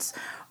grassroots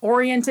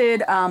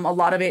oriented, a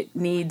lot of it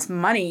needs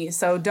money.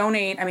 So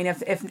donate. I mean,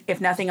 if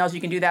nothing else,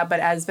 you can do that.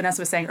 But as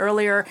Vanessa was saying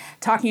earlier,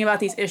 talking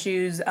about these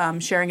issues,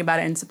 sharing about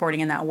it, and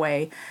supporting in that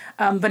way.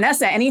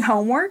 Vanessa, any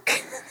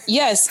homework?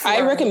 Yes,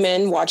 I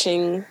recommend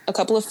watching a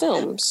couple of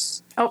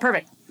films. Oh,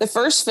 perfect. The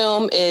first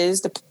film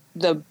is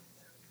the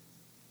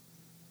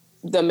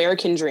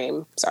American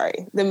Dream.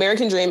 Sorry. The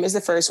American Dream is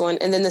the first one.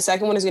 And then the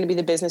second one is going to be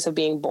The Business of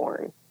Being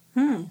Born.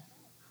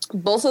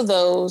 both of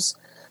those,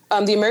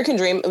 the American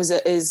Dream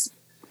is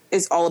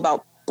all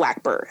about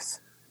Black birth.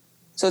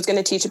 So it's going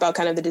to teach about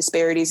kind of the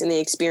disparities and the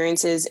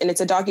experiences. And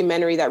it's a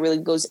documentary that really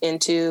goes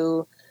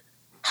into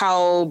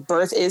how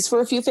birth is for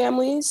a few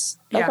families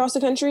across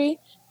the country.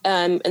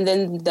 And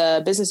then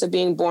the Business of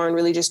Being Born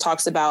really just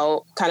talks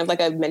about, kind of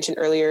like I mentioned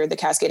earlier, the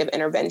cascade of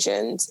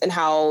interventions and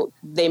how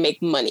they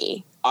make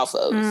money off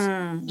of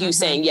you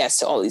saying yes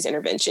to all these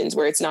interventions,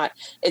 where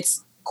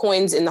it's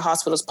coins in the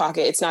hospital's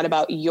pocket. It's not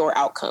about your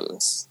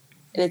outcomes.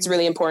 And it's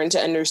really important to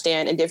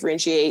understand and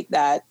differentiate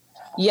that,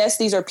 yes,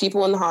 these are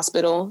people in the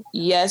hospital.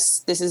 Yes,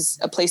 this is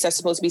a place that's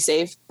supposed to be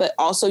safe, but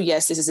also,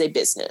 yes, this is a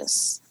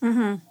business.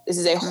 This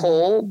is a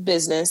whole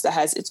business that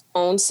has its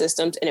own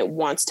systems and it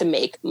wants to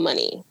make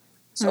money.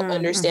 So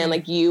understand,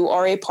 like, you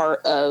are a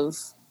part of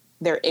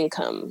their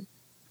income.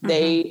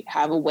 They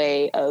have a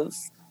way of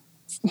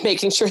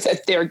making sure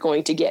that they're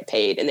going to get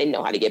paid and they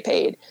know how to get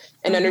paid.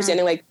 And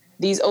understanding, like,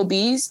 these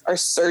OBs are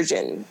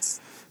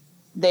surgeons.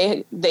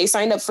 They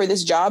signed up for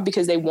this job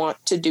because they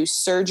want to do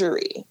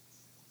surgery,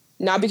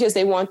 not because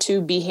they want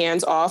to be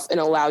hands off and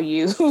allow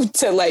you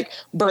to, like,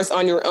 birth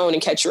on your own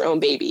and catch your own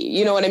baby.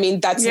 You know what I mean?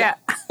 That's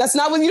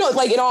not what, you know,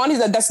 like, in all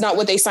honesty, that's not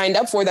what they signed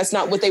up for. That's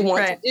not what they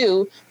want to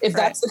do. If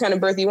that's the kind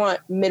of birth you want,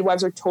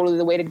 midwives are totally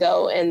the way to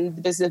go. And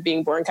the Business of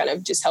Being Born kind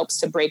of just helps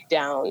to break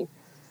down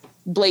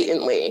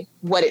blatantly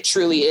what it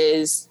truly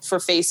is for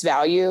face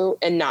value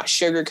and not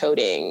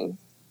sugarcoating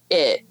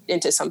it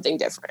into something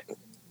different.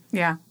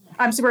 Yeah.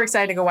 I'm super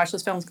excited to go watch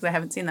those films because I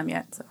haven't seen them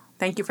yet. So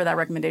thank you for that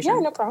recommendation. Yeah,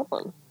 no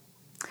problem.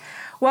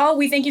 Well,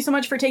 we thank you so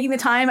much for taking the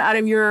time out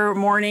of your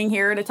morning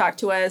here to talk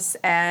to us.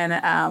 And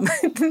now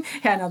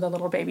the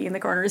little baby in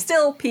the corner is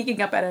still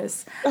peeking up at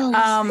us.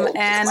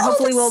 And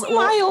hopefully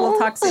we'll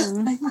talk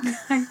soon.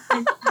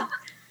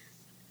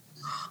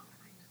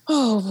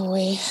 Oh,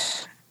 boy.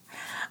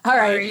 All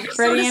right.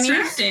 Sorry, Ready, so Annie?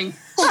 distracting.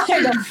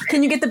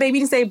 Can you get the baby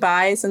to say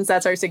bye since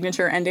that's our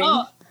signature ending?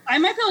 Oh, I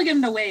might be able to get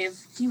him to wave.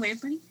 Can you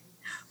wave, buddy?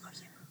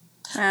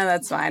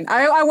 That's fine.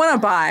 I want to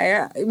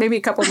buy maybe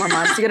a couple more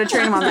months. You got to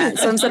train him on that.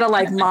 So instead of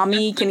like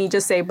mommy, can he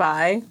just say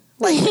bye?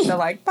 Like they're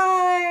like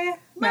bye.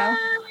 No.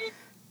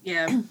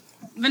 Yeah.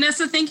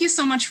 Vanessa, thank you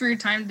so much for your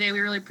time today.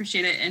 We really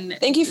appreciate it. And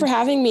thank you for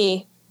having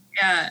me.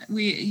 Yeah,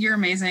 you're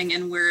amazing,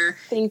 and we're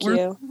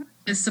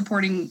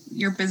supporting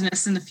your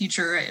business in the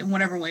future in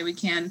whatever way we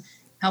can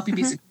help you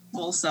be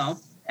successful. So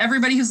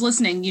everybody who's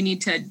listening, you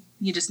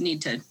just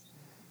need to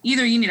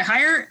either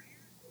hire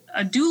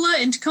a doula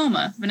in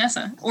Tacoma,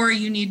 Vanessa, or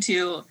you need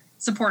to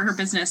support her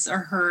business or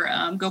her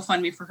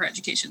GoFundMe for her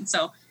education.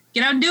 So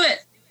get out and do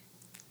it.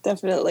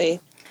 Definitely.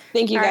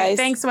 Thank you, guys. Right,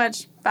 thanks so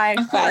much. Bye.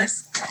 Of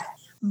course.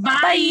 Bye.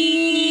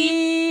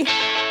 Bye.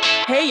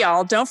 Hey,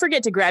 y'all, don't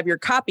forget to grab your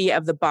copy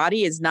of The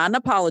Body Is Not an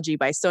Apology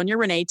by Sonia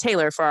Renee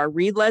Taylor for our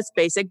Read Less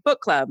Basic book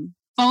club.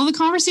 Follow the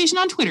conversation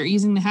on Twitter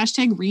using the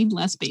hashtag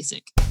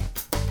 #ReadLessBasic.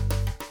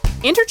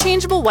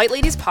 Interchangeable White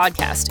Ladies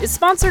podcast is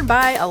sponsored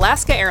by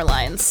Alaska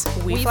Airlines.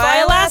 We fly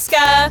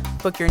Alaska!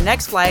 Book your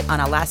next flight on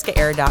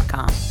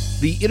alaskaair.com.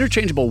 The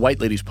Interchangeable White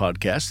Ladies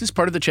podcast is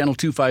part of the Channel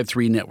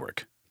 253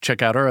 network.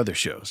 Check out our other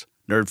shows: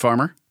 Nerd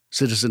Farmer,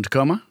 Citizen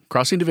Tacoma,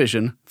 Crossing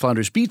Division,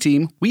 Flounders B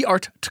Team, We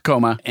Art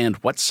Tacoma, and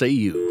What Say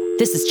You?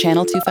 This is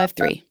Channel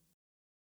 253.